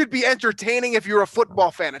 This should be entertaining if you're a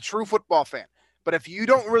football fan, a true football fan. But if you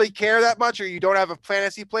don't really care that much, or you don't have a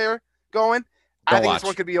fantasy player going, I think this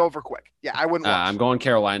one could be over quick. Yeah, I wouldn't watch. I'm going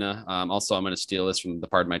Carolina. Also, I'm going to steal this from the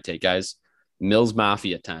Pardon My Take guys. Mills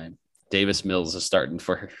Mafia time. Davis Mills is starting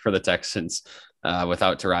for the Texans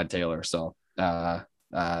without Tyrod Taylor. So, but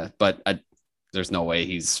there's no way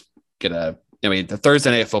he's gonna. I mean, the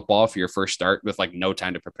Thursday night football for your first start with like no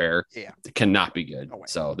time to prepare, it cannot be good. No,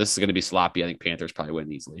 so this is going to be sloppy. I think Panthers probably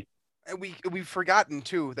win easily. And we've forgotten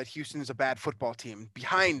too that Houston is a bad football team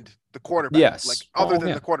behind the quarterback. Yes, like other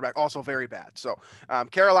than the quarterback, also very bad. So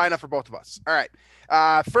Carolina for both of us. All right,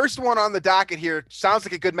 first one on the docket here sounds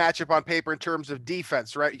like a good matchup on paper in terms of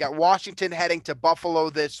defense, right? You got Washington heading to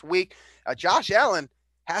Buffalo this week. Josh Allen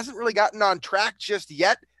hasn't really gotten on track just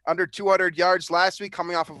yet. Under 200 yards last week,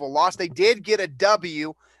 coming off of a loss. They did get a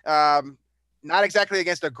W, not exactly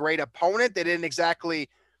against a great opponent. They didn't exactly,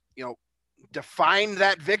 define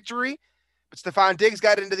that victory. But Stephon Diggs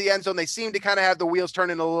got into the end zone. They seem to kind of have the wheels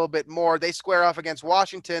turning a little bit more. They square off against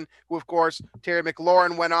Washington, who, of course, Terry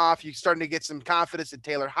McLaurin went off. You're starting to get some confidence in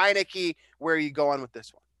Taylor Heineke. Where are you going with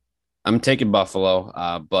this one? I'm taking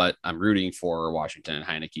Buffalo, but I'm rooting for Washington and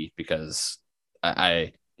Heineke because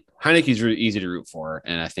I Heineke's really easy to root for,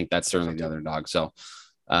 and I think that's certainly the underdog. So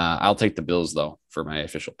I'll take the Bills, though, for my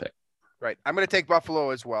official pick. Right. I'm going to take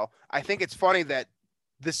Buffalo as well. I think it's funny that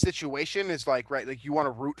this situation is like you want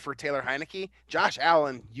to root for Taylor Heineke. Josh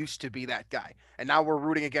Allen used to be that guy, and now we're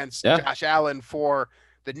rooting against Josh Allen for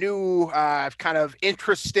the new kind of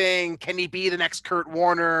interesting, can he be the next Kurt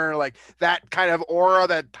Warner, like that kind of aura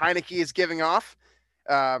that Heineke is giving off.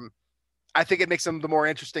 I think it makes them the more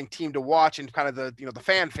interesting team to watch and kind of the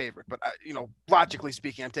fan favorite. But logically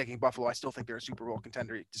speaking, I'm taking Buffalo. I still think they're a Super Bowl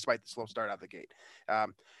contender despite the slow start out of the gate.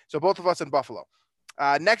 So both of us in Buffalo.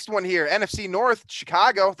 Next one here, NFC North,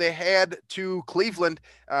 Chicago. They head to Cleveland.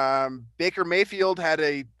 Baker Mayfield had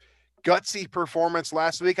a gutsy performance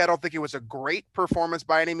last week. I don't think it was a great performance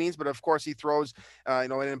by any means, but of course he throws,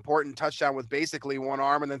 an important touchdown with basically one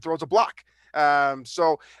arm and then throws a block.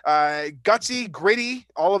 So gutsy, gritty,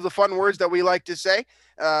 all of the fun words that we like to say.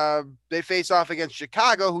 They face off against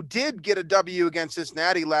Chicago, who did get a W against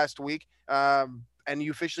Cincinnati last week. And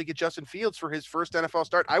you officially get Justin Fields for his first NFL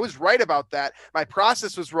start. I was right about that. My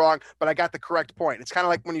process was wrong, but I got the correct point. It's kind of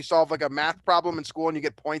like when you solve like a math problem in school and you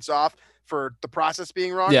get points off for the process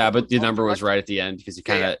being wrong. Yeah, but the number was right at the end because you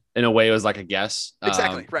kind of, in a way, it was like a guess.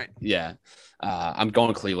 Exactly, right. Yeah. I'm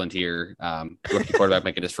going Cleveland here. Rookie quarterback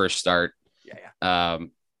making his first start. Yeah.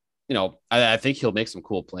 I think he'll make some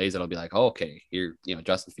cool plays that'll be like, oh, okay, here,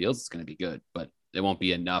 Justin Fields is going to be good, but it won't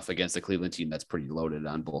be enough against a Cleveland team that's pretty loaded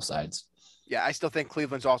on both sides. Yeah, I still think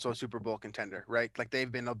Cleveland's also a Super Bowl contender, right? Like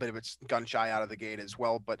they've been a bit of its gun shy out of the gate as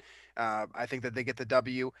well, but I think that they get the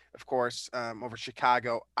W, of course, over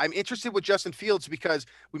Chicago. I'm interested with Justin Fields because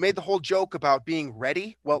we made the whole joke about being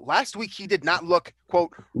ready. Well, last week he did not look,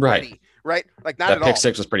 quote, ready, right? Like not that at all. Pick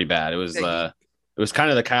six was pretty bad. It was kind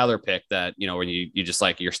of the Kyler pick that, when you just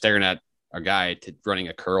like, you're staring at a guy running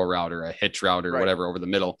a curl route or a hitch route or whatever over the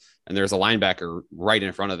middle, and there's a linebacker right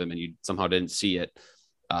in front of him and you somehow didn't see it.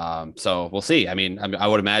 So we'll see. I mean, I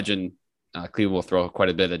would imagine Cleveland will throw quite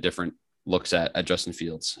a bit of different looks at Justin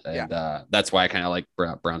Fields. And that's why I kind of like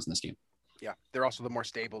Browns in this game. Yeah. They're also the more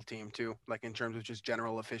stable team too. Like in terms of just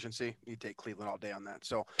general efficiency, you take Cleveland all day on that.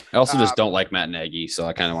 So I also just don't like Matt Nagy. So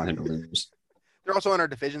I kind of want him to lose. They're also in our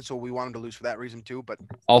division. So we want them to lose for that reason too, but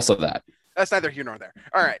also that's neither here nor there.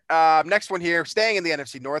 All right. Next one here, staying in the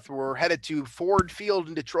NFC North, we're headed to Ford Field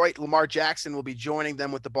in Detroit. Lamar Jackson will be joining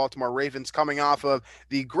them with the Baltimore Ravens, coming off of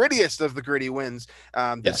the grittiest of the gritty wins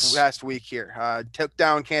this last week here. Took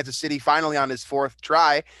down Kansas City finally on his fourth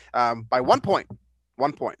try by 1 point.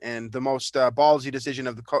 1 point, and the most ballsy decision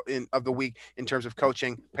of the week in terms of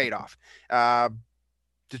coaching paid off.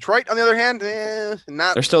 Detroit, on the other hand,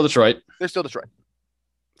 not. They're still Detroit.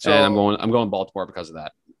 So and I'm going Baltimore because of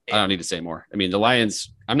that. I don't need to say more. I mean, the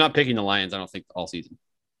Lions, I'm not picking the Lions, I don't think, all season.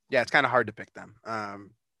 Yeah, it's kind of hard to pick them.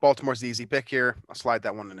 Baltimore's the easy pick here. I'll slide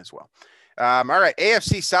that one in as well. All right,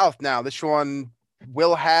 AFC South now. This one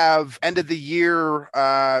will have end of the year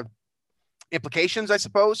implications, I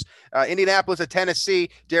suppose. Indianapolis at Tennessee.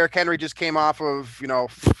 Derrick Henry just came off of,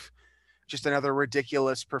 just another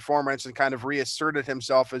ridiculous performance and kind of reasserted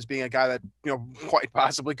himself as being a guy that, quite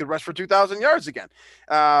possibly could rush for 2,000 yards again.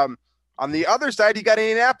 On the other side, you got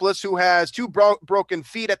Indianapolis, who has two broken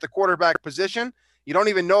feet at the quarterback position. You don't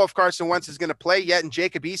even know if Carson Wentz is going to play yet, and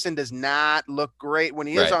Jacob Eason does not look great when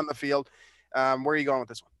he is on the field. Where are you going with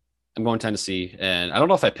this one? I'm going Tennessee, and I don't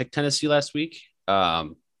know if I picked Tennessee last week.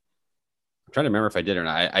 I'm trying to remember if I did or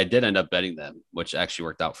not. I did end up betting them, which actually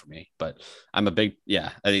worked out for me. But I'm a big,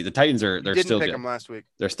 I think the Titans they're still good. Didn't pick them last week.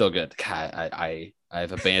 They're still good. God,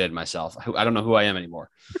 I've abandoned myself. I don't know who I am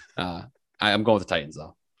anymore. I'm going with the Titans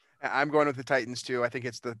though. I'm going with the Titans too. I think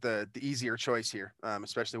it's the easier choice here,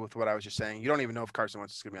 especially with what I was just saying. You don't even know if Carson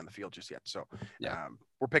Wentz is going to be on the field just yet. So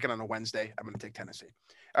we're picking on a Wednesday. I'm going to take Tennessee.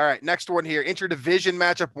 All right, next one here. Interdivision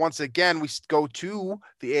matchup. Once again, we go to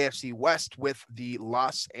the AFC West with the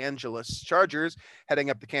Los Angeles Chargers heading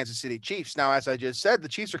up the Kansas City Chiefs. Now, as I just said, the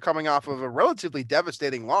Chiefs are coming off of a relatively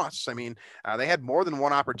devastating loss. I mean, they had more than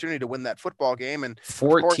one opportunity to win that football game. And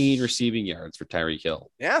 14 receiving yards for Tyreek Hill.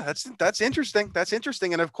 Yeah, that's interesting. That's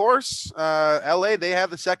interesting. And of course, LA, they have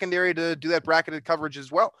the secondary to do that bracketed coverage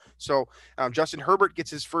as well. So Justin Herbert gets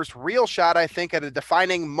his first real shot, I think, at a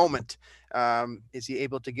defining moment. Is he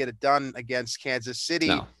able to get it done against Kansas City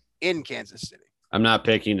in Kansas City? I'm not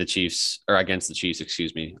picking the Chiefs or against the Chiefs,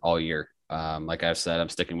 all year. Like I've said, I'm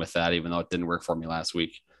sticking with that, even though it didn't work for me last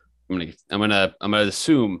week. I'm gonna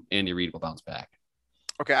assume Andy Reid will bounce back.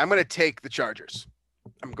 Okay, I'm gonna take the Chargers.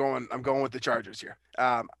 I'm going with the Chargers here.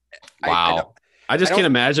 Wow. I just can't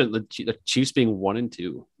imagine the Chiefs being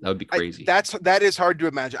 1-2. That would be crazy. That is hard to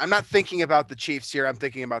imagine. I'm not thinking about the Chiefs here. I'm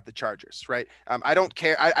thinking about the Chargers, right? I don't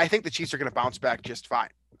care. I think the Chiefs are going to bounce back just fine.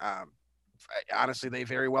 Honestly, they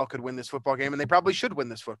very well could win this football game, and they probably should win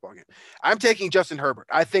this football game. I'm taking Justin Herbert.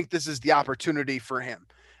 I think this is the opportunity for him.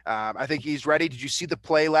 I think he's ready. Did you see the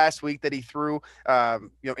play last week that he threw?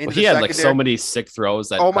 Into he had like so many sick throws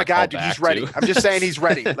that. Oh my God, dude, he's ready. To. I'm just saying he's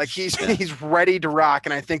ready. Like he's ready to rock.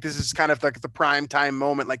 And I think this is kind of like the prime time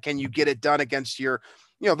moment. Like, can you get it done against your,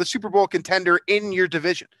 the Super Bowl contender in your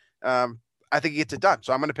division? I think he gets it done.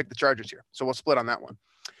 So I'm going to pick the Chargers here. So we'll split on that one.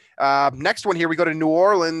 Next one here, we go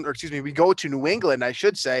to we go to New England, I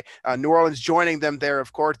should say. New Orleans joining them there,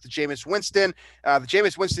 of course, the Jameis Winston. The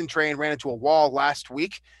Jameis Winston train ran into a wall last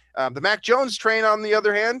week. The Mac Jones train, on the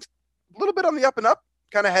other hand, a little bit on the up and up,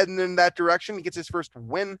 kind of heading in that direction. He gets his first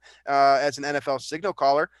win as an NFL signal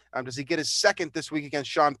caller. Does he get his second this week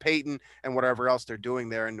against Sean Payton and whatever else they're doing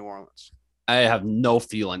there in New Orleans? I have no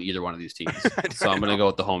feel on either one of these teams. So I'm going to go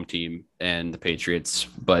with the home team and the Patriots.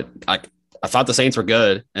 But I thought the Saints were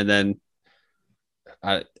good, and then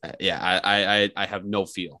I have no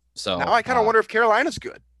feel. So now I kind of wonder if Carolina's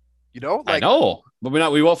good. I know, but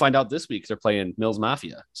we won't find out this week because they're playing Mills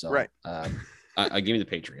Mafia. So right, I give me the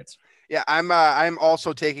Patriots. Yeah, I'm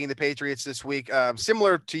also taking the Patriots this week.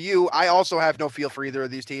 Similar to you, I also have no feel for either of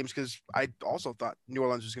these teams because I also thought New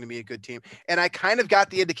Orleans was going to be a good team, and I kind of got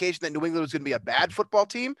the indication that New England was going to be a bad football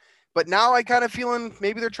team. But now I kind of feeling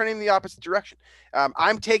maybe they're trending in the opposite direction.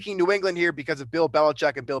 I'm taking New England here because of Bill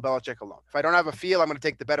Belichick and Bill Belichick alone. If I don't have a feel, I'm going to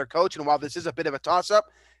take the better coach. And while this is a bit of a toss-up,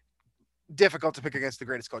 difficult to pick against the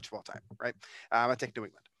greatest coach of all time, right? I take New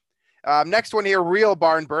England. Next one here, real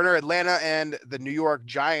barn burner, Atlanta and the New York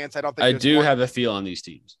Giants. I do have a feel on these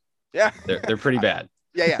teams. Yeah. They're pretty bad.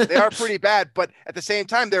 Yeah, they are pretty bad, but at the same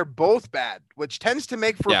time, they're both bad, which tends to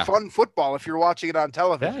make for fun football if you're watching it on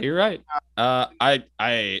television. Yeah, you're right. I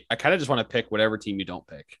kind of just want to pick whatever team you don't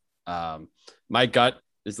pick. My gut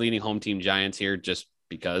is leaning home team Giants here just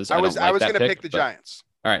because I was going to pick the Giants.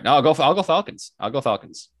 All right, now I'll go Falcons. I'll go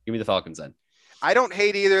Falcons. Give me the Falcons then. I don't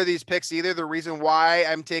hate either of these picks either. The reason why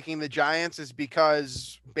I'm taking the Giants is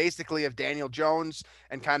because basically of Daniel Jones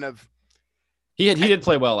and kind of. He did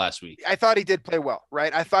play well last week. I thought he did play well,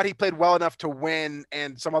 right? I thought he played well enough to win,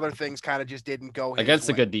 and some other things kind of just didn't go against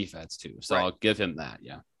a way. good defense too. So right. I'll give him that.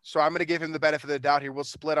 Yeah. So I'm going to give him the benefit of the doubt here. We'll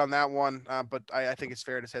split on that one, but I think it's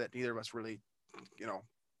fair to say that neither of us really,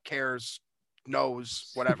 cares, knows,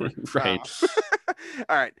 whatever. Right.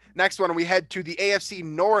 All right. Next one, we head to the AFC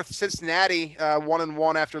North. Cincinnati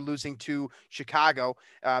 1-1 after losing to Chicago.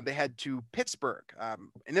 They head to Pittsburgh.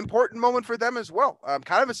 An important moment for them as well.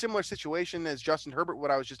 Kind of a similar situation as Justin Herbert,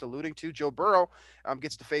 what I was just alluding to. Joe Burrow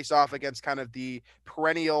gets to face off against kind of the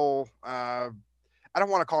perennial. I don't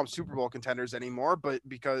want to call them Super Bowl contenders anymore, but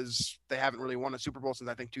because they haven't really won a Super Bowl since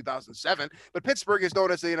I think 2007. But Pittsburgh is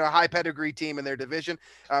known as a high pedigree team in their division.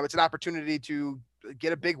 It's an opportunity to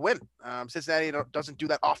get a big win. Cincinnati doesn't do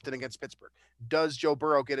that often against Pittsburgh. Does Joe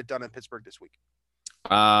Burrow get it done in Pittsburgh this week?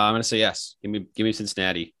 I'm going to say yes. Give me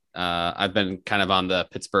Cincinnati. I've been kind of on the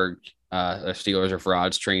Pittsburgh Steelers or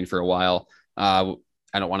frauds train for a while.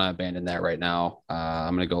 I don't want to abandon that right now.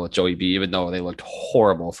 I'm going to go with Joey B, even though they looked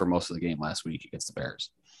horrible for most of the game last week against the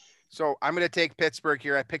Bears. So I'm going to take Pittsburgh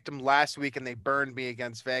here. I picked them last week and they burned me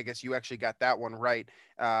against Vegas. You actually got that one right.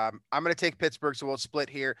 I'm going to take Pittsburgh, so we'll split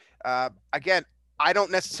here. Again, I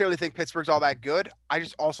don't necessarily think Pittsburgh's all that good. I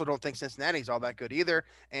just also don't think Cincinnati's all that good either.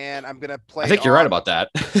 And I'm going to play. I think you're right about that.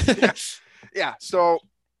 Yeah. So,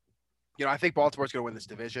 I think Baltimore's going to win this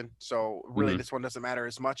division. So really this one doesn't matter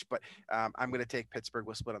as much, but I'm going to take Pittsburgh.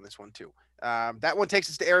 We'll split on this one too. That one takes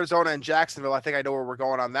us to Arizona and Jacksonville. I think I know where we're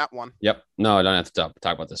going on that one. Yep. No, I don't have to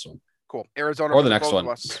talk about this one. Cool. Arizona or the next one.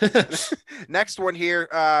 Next one here.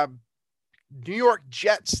 New York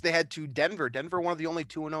Jets. They head to Denver. Denver, one of the only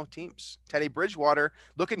 2-0 teams. Teddy Bridgewater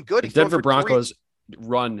looking good. The Denver Broncos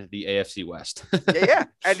run the AFC West. yeah.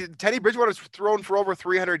 And Teddy Bridgewater's thrown for over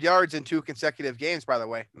 300 yards in 2 consecutive games, by the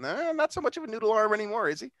way. Not so much of a noodle arm anymore,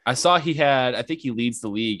 is he? I saw I think he leads the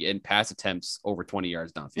league in pass attempts over 20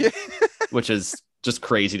 yards downfield, which is just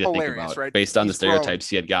crazy to think about, right? Based on the stereotypes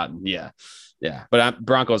he had gotten. Yeah. Yeah. But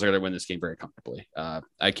Broncos are going to win this game very comfortably.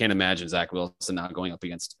 I can't imagine Zach Wilson now going up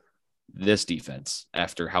against this defense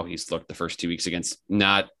after how he's looked the first 2 weeks against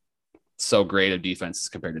not so great of defenses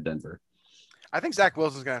compared to Denver. I think Zach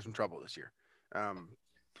Wilson's going to have some trouble this year.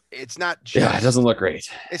 It's not just, it doesn't look great.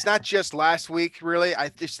 It's not just last week, really. I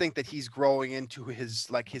just think that he's growing into his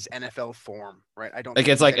NFL form, right? I don't think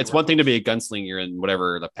it's one thing to be a gunslinger in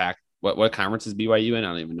whatever the pack. What conference is BYU in? I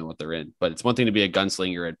don't even know what they're in, but it's one thing to be a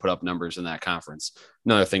gunslinger and put up numbers in that conference.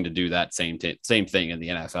 Another thing to do that same thing in the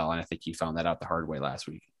NFL. And I think he found that out the hard way last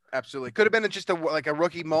week. Absolutely. Could have been just a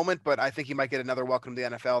rookie moment, but I think he might get another welcome to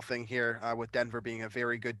the NFL thing here with Denver being a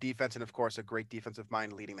very good defense and, of course, a great defensive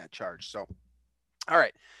mind leading that charge. So, all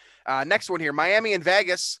right. Next one here, Miami and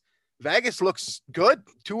Vegas. Vegas looks good,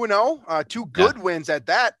 2-0, two good wins at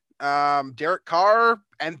that. Derek Carr,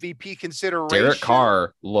 MVP consideration. Derek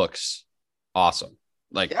Carr looks awesome.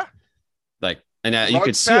 And you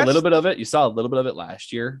could see a little bit of it. You saw a little bit of it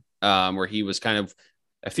last year, where he was kind of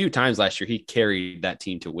a few times last year. He carried that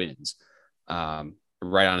team to wins, right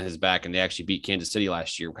on his back, and they actually beat Kansas City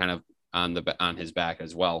last year, kind of on his back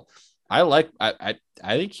as well. I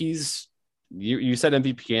think he's. You said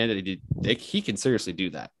MVP candidate. He can seriously do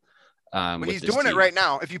that. He's doing it right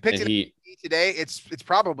now. If you picked it today, it's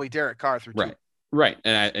probably Derek Carr through two. Right.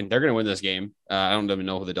 And they're going to win this game. I don't even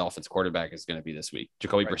know who the Dolphins quarterback is going to be this week.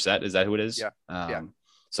 Jacoby Brissett. Is that who it is? Yeah.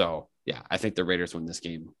 So I think the Raiders win this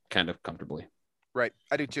game kind of comfortably. Right.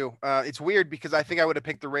 I do too. It's weird because I think I would have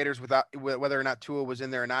picked the Raiders without whether or not Tua was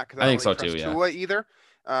in there or not. Cause I think so too. Yeah. Tua either.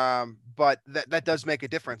 But that does make a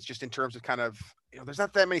difference just in terms of kind of, there's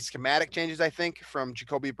not that many schematic changes, I think, from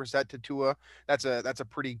Jacoby Brissett to Tua. That's a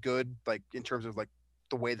pretty good, like, in terms of like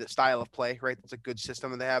the way the style of play, right? That's a good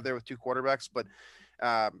system that they have there with two quarterbacks, but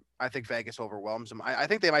I think Vegas overwhelms them. I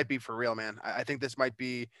think they might be for real, man. I think this might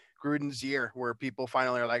be Gruden's year where people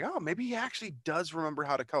finally are like, oh, maybe he actually does remember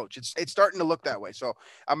how to coach. It's starting to look that way. So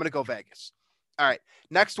I'm going to go Vegas. All right.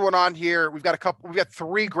 Next one on here. We've got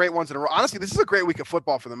three great ones in a row. Honestly, this is a great week of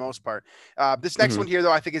football for the most part. This next one here,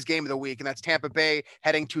 though, I think is game of the week, and that's Tampa Bay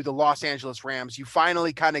heading to the Los Angeles Rams. You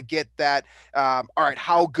finally kind of get that. All right,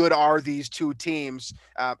 how good are these two teams?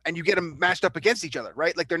 And you get them matched up against each other,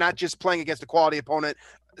 right? Like they're not just playing against a quality opponent,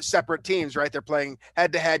 separate teams, right? They're playing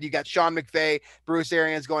head to head. You got Sean McVay, Bruce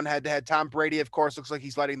Arians going head to head. Tom Brady, of course, looks like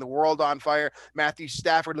he's lighting the world on fire. Matthew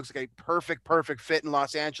Stafford looks like a perfect fit in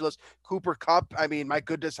Los Angeles. Cooper Kupp, I mean, my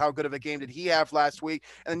goodness, how good of a game did he have last week?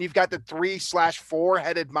 And then you've got the 3/4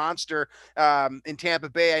 headed monster in Tampa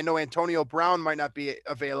Bay. I know Antonio Brown might not be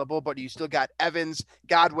available, but you still got Evans,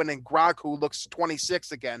 Godwin, and Gronk, who looks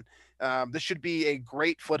 26 again. This should be a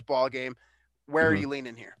great football game. Where are you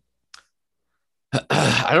leaning here?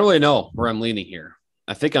 I don't really know where I'm leaning here.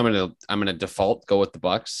 I think I'm gonna default go with the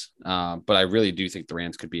Bucs, but I really do think the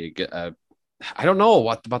Rams could be a good. I don't know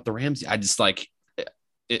what about the Rams. I just like,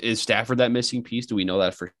 is Stafford that missing piece? Do we know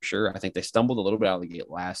that for sure? I think they stumbled a little bit out of the gate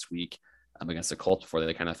last week against the Colts before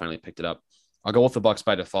they kind of finally picked it up. I'll go with the Bucs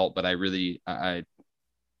by default, but I think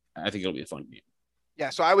it'll be a fun game. Yeah,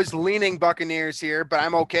 so I was leaning Buccaneers here, but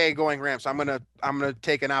I'm okay going Rams. So I'm gonna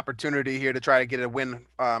take an opportunity here to try to get a win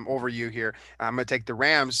over you here. I'm gonna take the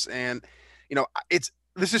Rams, and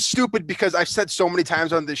this is stupid because I've said so many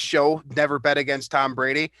times on this show, never bet against Tom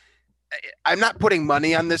Brady. I'm not putting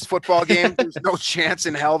money on this football game. There's no chance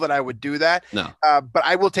in hell that I would do that. No, but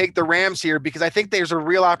I will take the Rams here because I think there's a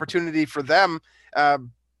real opportunity for them.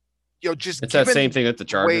 It's that same thing that the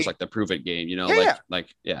Chargers, like the prove it game, I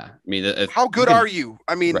mean, how good are you?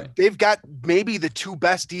 I mean, right. They've got maybe the two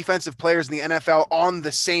best defensive players in the NFL on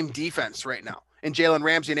the same defense right now, in Jalen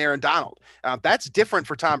Ramsey and Aaron Donald. That's different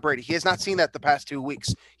for Tom Brady. He has not seen that the past 2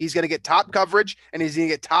 weeks. He's going to get top coverage and he's going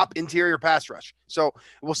to get top interior pass rush. So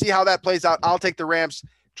we'll see how that plays out. I'll take the Rams.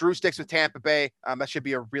 Drew sticks with Tampa Bay. That should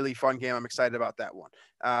be a really fun game. I'm excited about that one.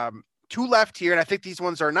 Two left here, and I think these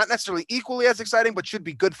ones are not necessarily equally as exciting, but should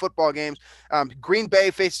be good football games. Green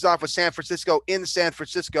Bay faces off with San Francisco in San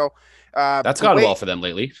Francisco. That's gone well for them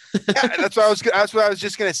lately. Yeah, that's what I was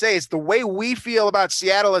just gonna say. It's the way we feel about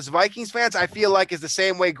Seattle as Vikings fans. I feel like is the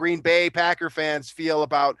same way Green Bay Packer fans feel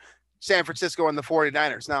about San Francisco and the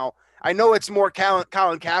 49ers. Now, I know it's more Colin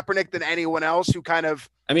Kaepernick than anyone else who kind of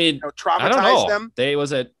traumatized them. They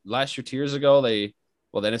was it last year, 2 years ago.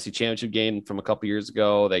 The NFC Championship game from a couple years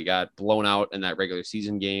ago, they got blown out in that regular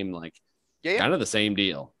season game. Kind of the same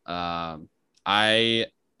deal. I'm going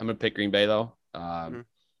to pick Green Bay, though.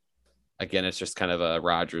 Again, it's just kind of a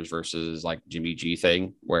Rodgers versus like Jimmy G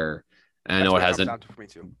thing where I know it hasn't. For me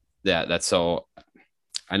too. Yeah, that's so.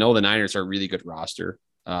 I know the Niners are a really good roster,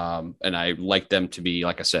 and I like them to be,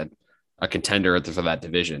 like I said, a contender for that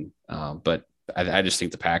division. But I just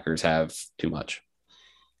think the Packers have too much.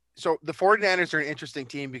 So the 49ers are an interesting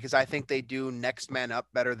team because I think they do next man up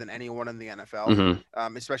better than anyone in the NFL,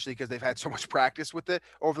 especially because they've had so much practice with it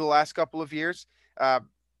over the last couple of years. I'm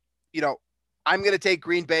going to take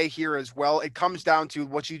Green Bay here as well. It comes down to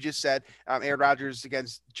what you just said, Aaron Rodgers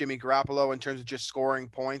against Jimmy Garoppolo in terms of just scoring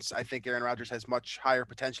points. I think Aaron Rodgers has much higher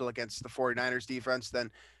potential against the 49ers defense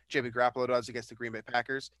than Jimmy Garoppolo does against the Green Bay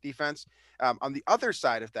Packers defense. On the other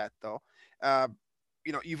side of that, though,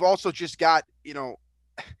 you've also just got,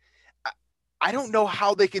 I don't know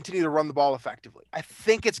how they continue to run the ball effectively. I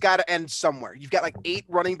think it's got to end somewhere. You've got like 8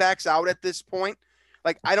 running backs out at this point.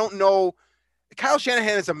 Like, I don't know. Kyle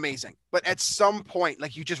Shanahan is amazing, but at some point,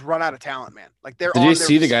 like, you just run out of talent, man. Like, they're Did on you their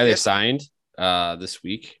see the guy they fifth- signed this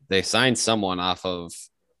week? They signed someone off of.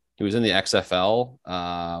 He was in the XFL.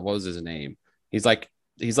 What was his name? He's got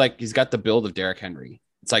the build of Derrick Henry.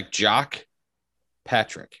 It's like Jock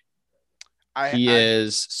Patrick. He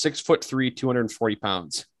is 6'3", 240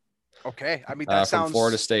 pounds. Okay. I mean, that sounds from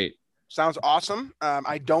Florida State. Sounds awesome.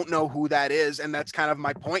 I don't know who that is. And that's kind of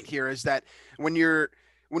my point here is that when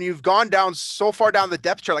you've gone down so far down the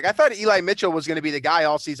depth chart, like I thought Eli Mitchell was going to be the guy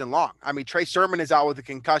all season long. I mean, Trey Sermon is out with a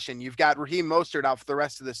concussion. You've got Raheem Mostert out for the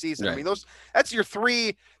rest of the season. Right. I mean, that's the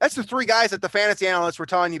 3 guys that the fantasy analysts were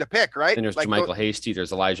telling you to pick, right? And there's like, Michael Hasty,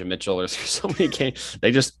 there's Elijah Mitchell. There's so many games.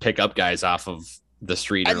 They just pick up guys off of the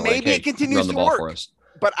street and or maybe like, hey, it continues run the to ball work. for us.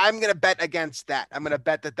 But I'm going to bet against that. I'm going to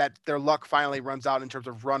bet that their luck finally runs out in terms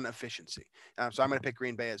of run efficiency. So I'm going to pick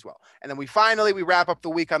Green Bay as well. And then we wrap up the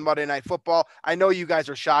week on Monday Night Football. I know you guys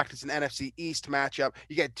are shocked. It's an NFC East matchup.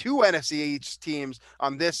 You get 2 NFC East teams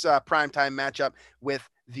on this primetime matchup with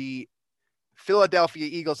the Philadelphia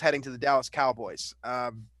Eagles heading to the Dallas Cowboys.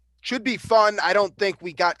 Should be fun. I don't think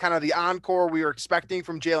we got kind of the encore we were expecting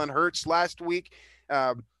from Jalen Hurts last week.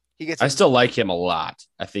 I still like him a lot.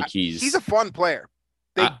 I think he's a fun player.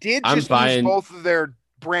 They did just lose both of their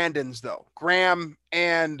Brandons though. Graham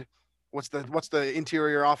and what's the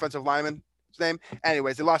interior offensive lineman's name?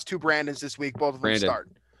 Anyways, they lost 2 Brandons this week. Both of them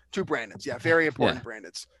started. 2 Brandons. Yeah, very important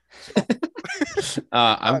Brandons. So.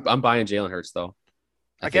 I'm buying Jalen Hurts though.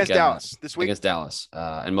 Against Dallas this week. Against Dallas,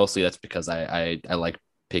 and mostly that's because I like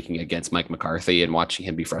picking against Mike McCarthy and watching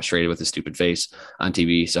him be frustrated with his stupid face on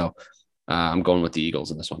TV. So I'm going with the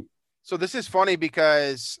Eagles in this one. So this is funny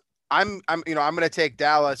because I'm going to take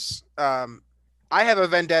Dallas. I have a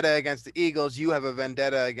vendetta against the Eagles. You have a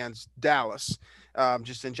vendetta against Dallas,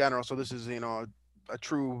 just in general. So this is, a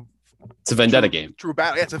true. It's a vendetta game. True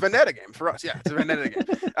battle. Yeah, it's a vendetta game for us. Yeah, it's a vendetta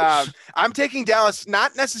game. I'm taking Dallas,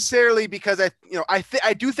 not necessarily because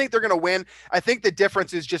I do think they're going to win. I think the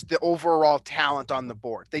difference is just the overall talent on the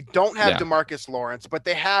board. They don't have DeMarcus Lawrence, but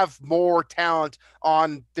they have more talent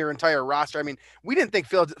on their entire roster. I mean, we didn't think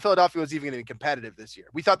Philadelphia was even going to be competitive this year.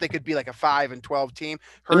 We thought they could be like a 5-12 team.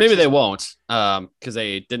 And maybe they won't, because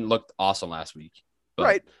they didn't look awesome last week. But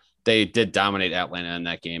right. They did dominate Atlanta in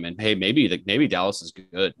that game. And hey, maybe Dallas is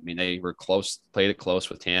good. I mean, they were close, played it close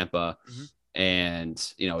with Tampa. Mm-hmm.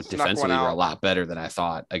 And, defensively were a lot better than I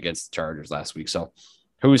thought against the Chargers last week. So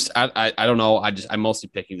I don't know. I'm mostly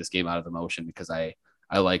picking this game out of emotion because I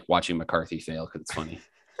like watching McCarthy fail because it's funny.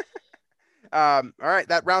 All right.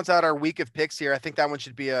 That rounds out our week of picks here. I think that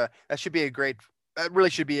should be a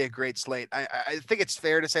great slate. I think it's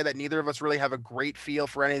fair to say that neither of us really have a great feel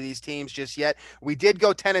for any of these teams just yet. We did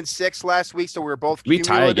go 10-6 last week, so we were both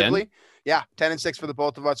cumulatively. Yeah, 10-6 for the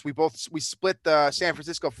both of us. We split the San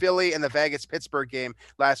Francisco Philly and the Vegas Pittsburgh game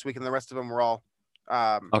last week, and the rest of them were all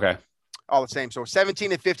okay. All the same. So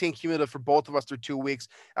 17-15 cumulative for both of us through 2 weeks.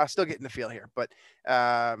 Still getting the feel here, but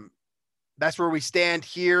that's where we stand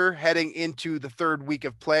here heading into the third week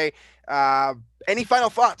of play. Any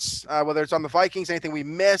final thoughts, whether it's on the Vikings, anything we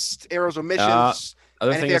missed, arrows, omissions,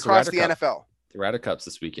 anything across the NFL? The Ryder Cup's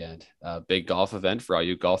this weekend. Big golf event for all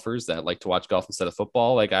you golfers that like to watch golf instead of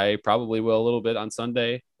football. Like I probably will a little bit on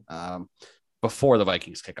Sunday before the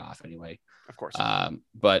Vikings kick off anyway. Of course.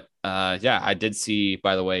 But I did see,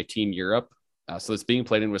 by the way, Team Europe. So it's being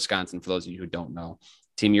played in Wisconsin for those of you who don't know.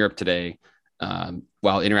 Team Europe today,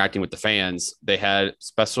 while interacting with the fans, they had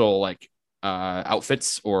special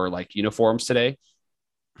outfits or uniforms today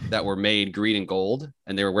that were made green and gold,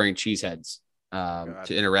 and they were wearing cheese heads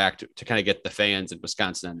to interact, to kind of get the fans in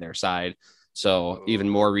Wisconsin on their side. So even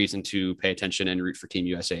more reason to pay attention and root for Team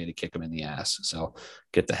USA to kick them in the ass. So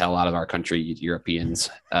get the hell out of our country, Europeans.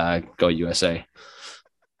 Go USA.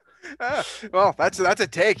 Well, that's a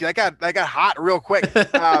take. That got hot real quick.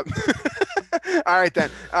 All right then.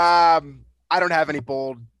 I don't have any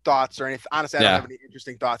bold thoughts or anything. Honestly, I don't have any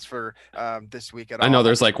interesting thoughts for this week at all. I know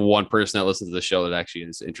there's one person that listens to the show that actually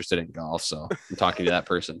is interested in golf, so I'm talking to that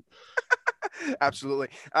person. Absolutely.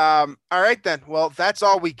 All right then. Well, that's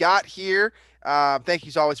all we got here. Thank you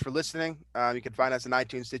as always for listening. You can find us on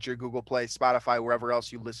iTunes, Stitcher, Google Play, Spotify, wherever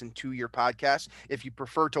else you listen to your podcast. If you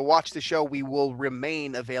prefer to watch the show, we will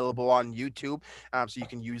remain available on YouTube, so you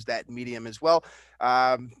can use that medium as well.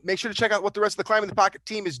 Make sure to check out what the rest of the Climbing the Pocket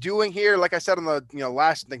team is doing here. Like I said on the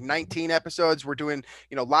last 19 episodes, we're doing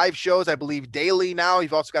live shows, I believe, daily now.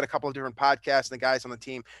 You've also got a couple of different podcasts, and the guys on the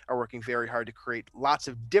team are working very hard to create lots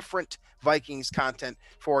of different Vikings content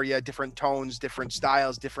for you, different tones, different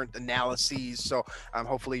styles, different analyses, cheese. So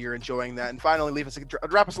hopefully you're enjoying that. And finally,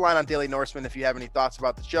 drop us a line on Daily Norseman if you have any thoughts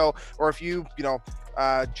about the show, or if you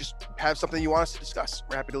just have something you want us to discuss.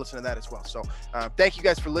 We're happy to listen to that as well. So thank you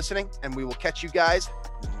guys for listening, and we will catch you guys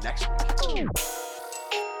next week.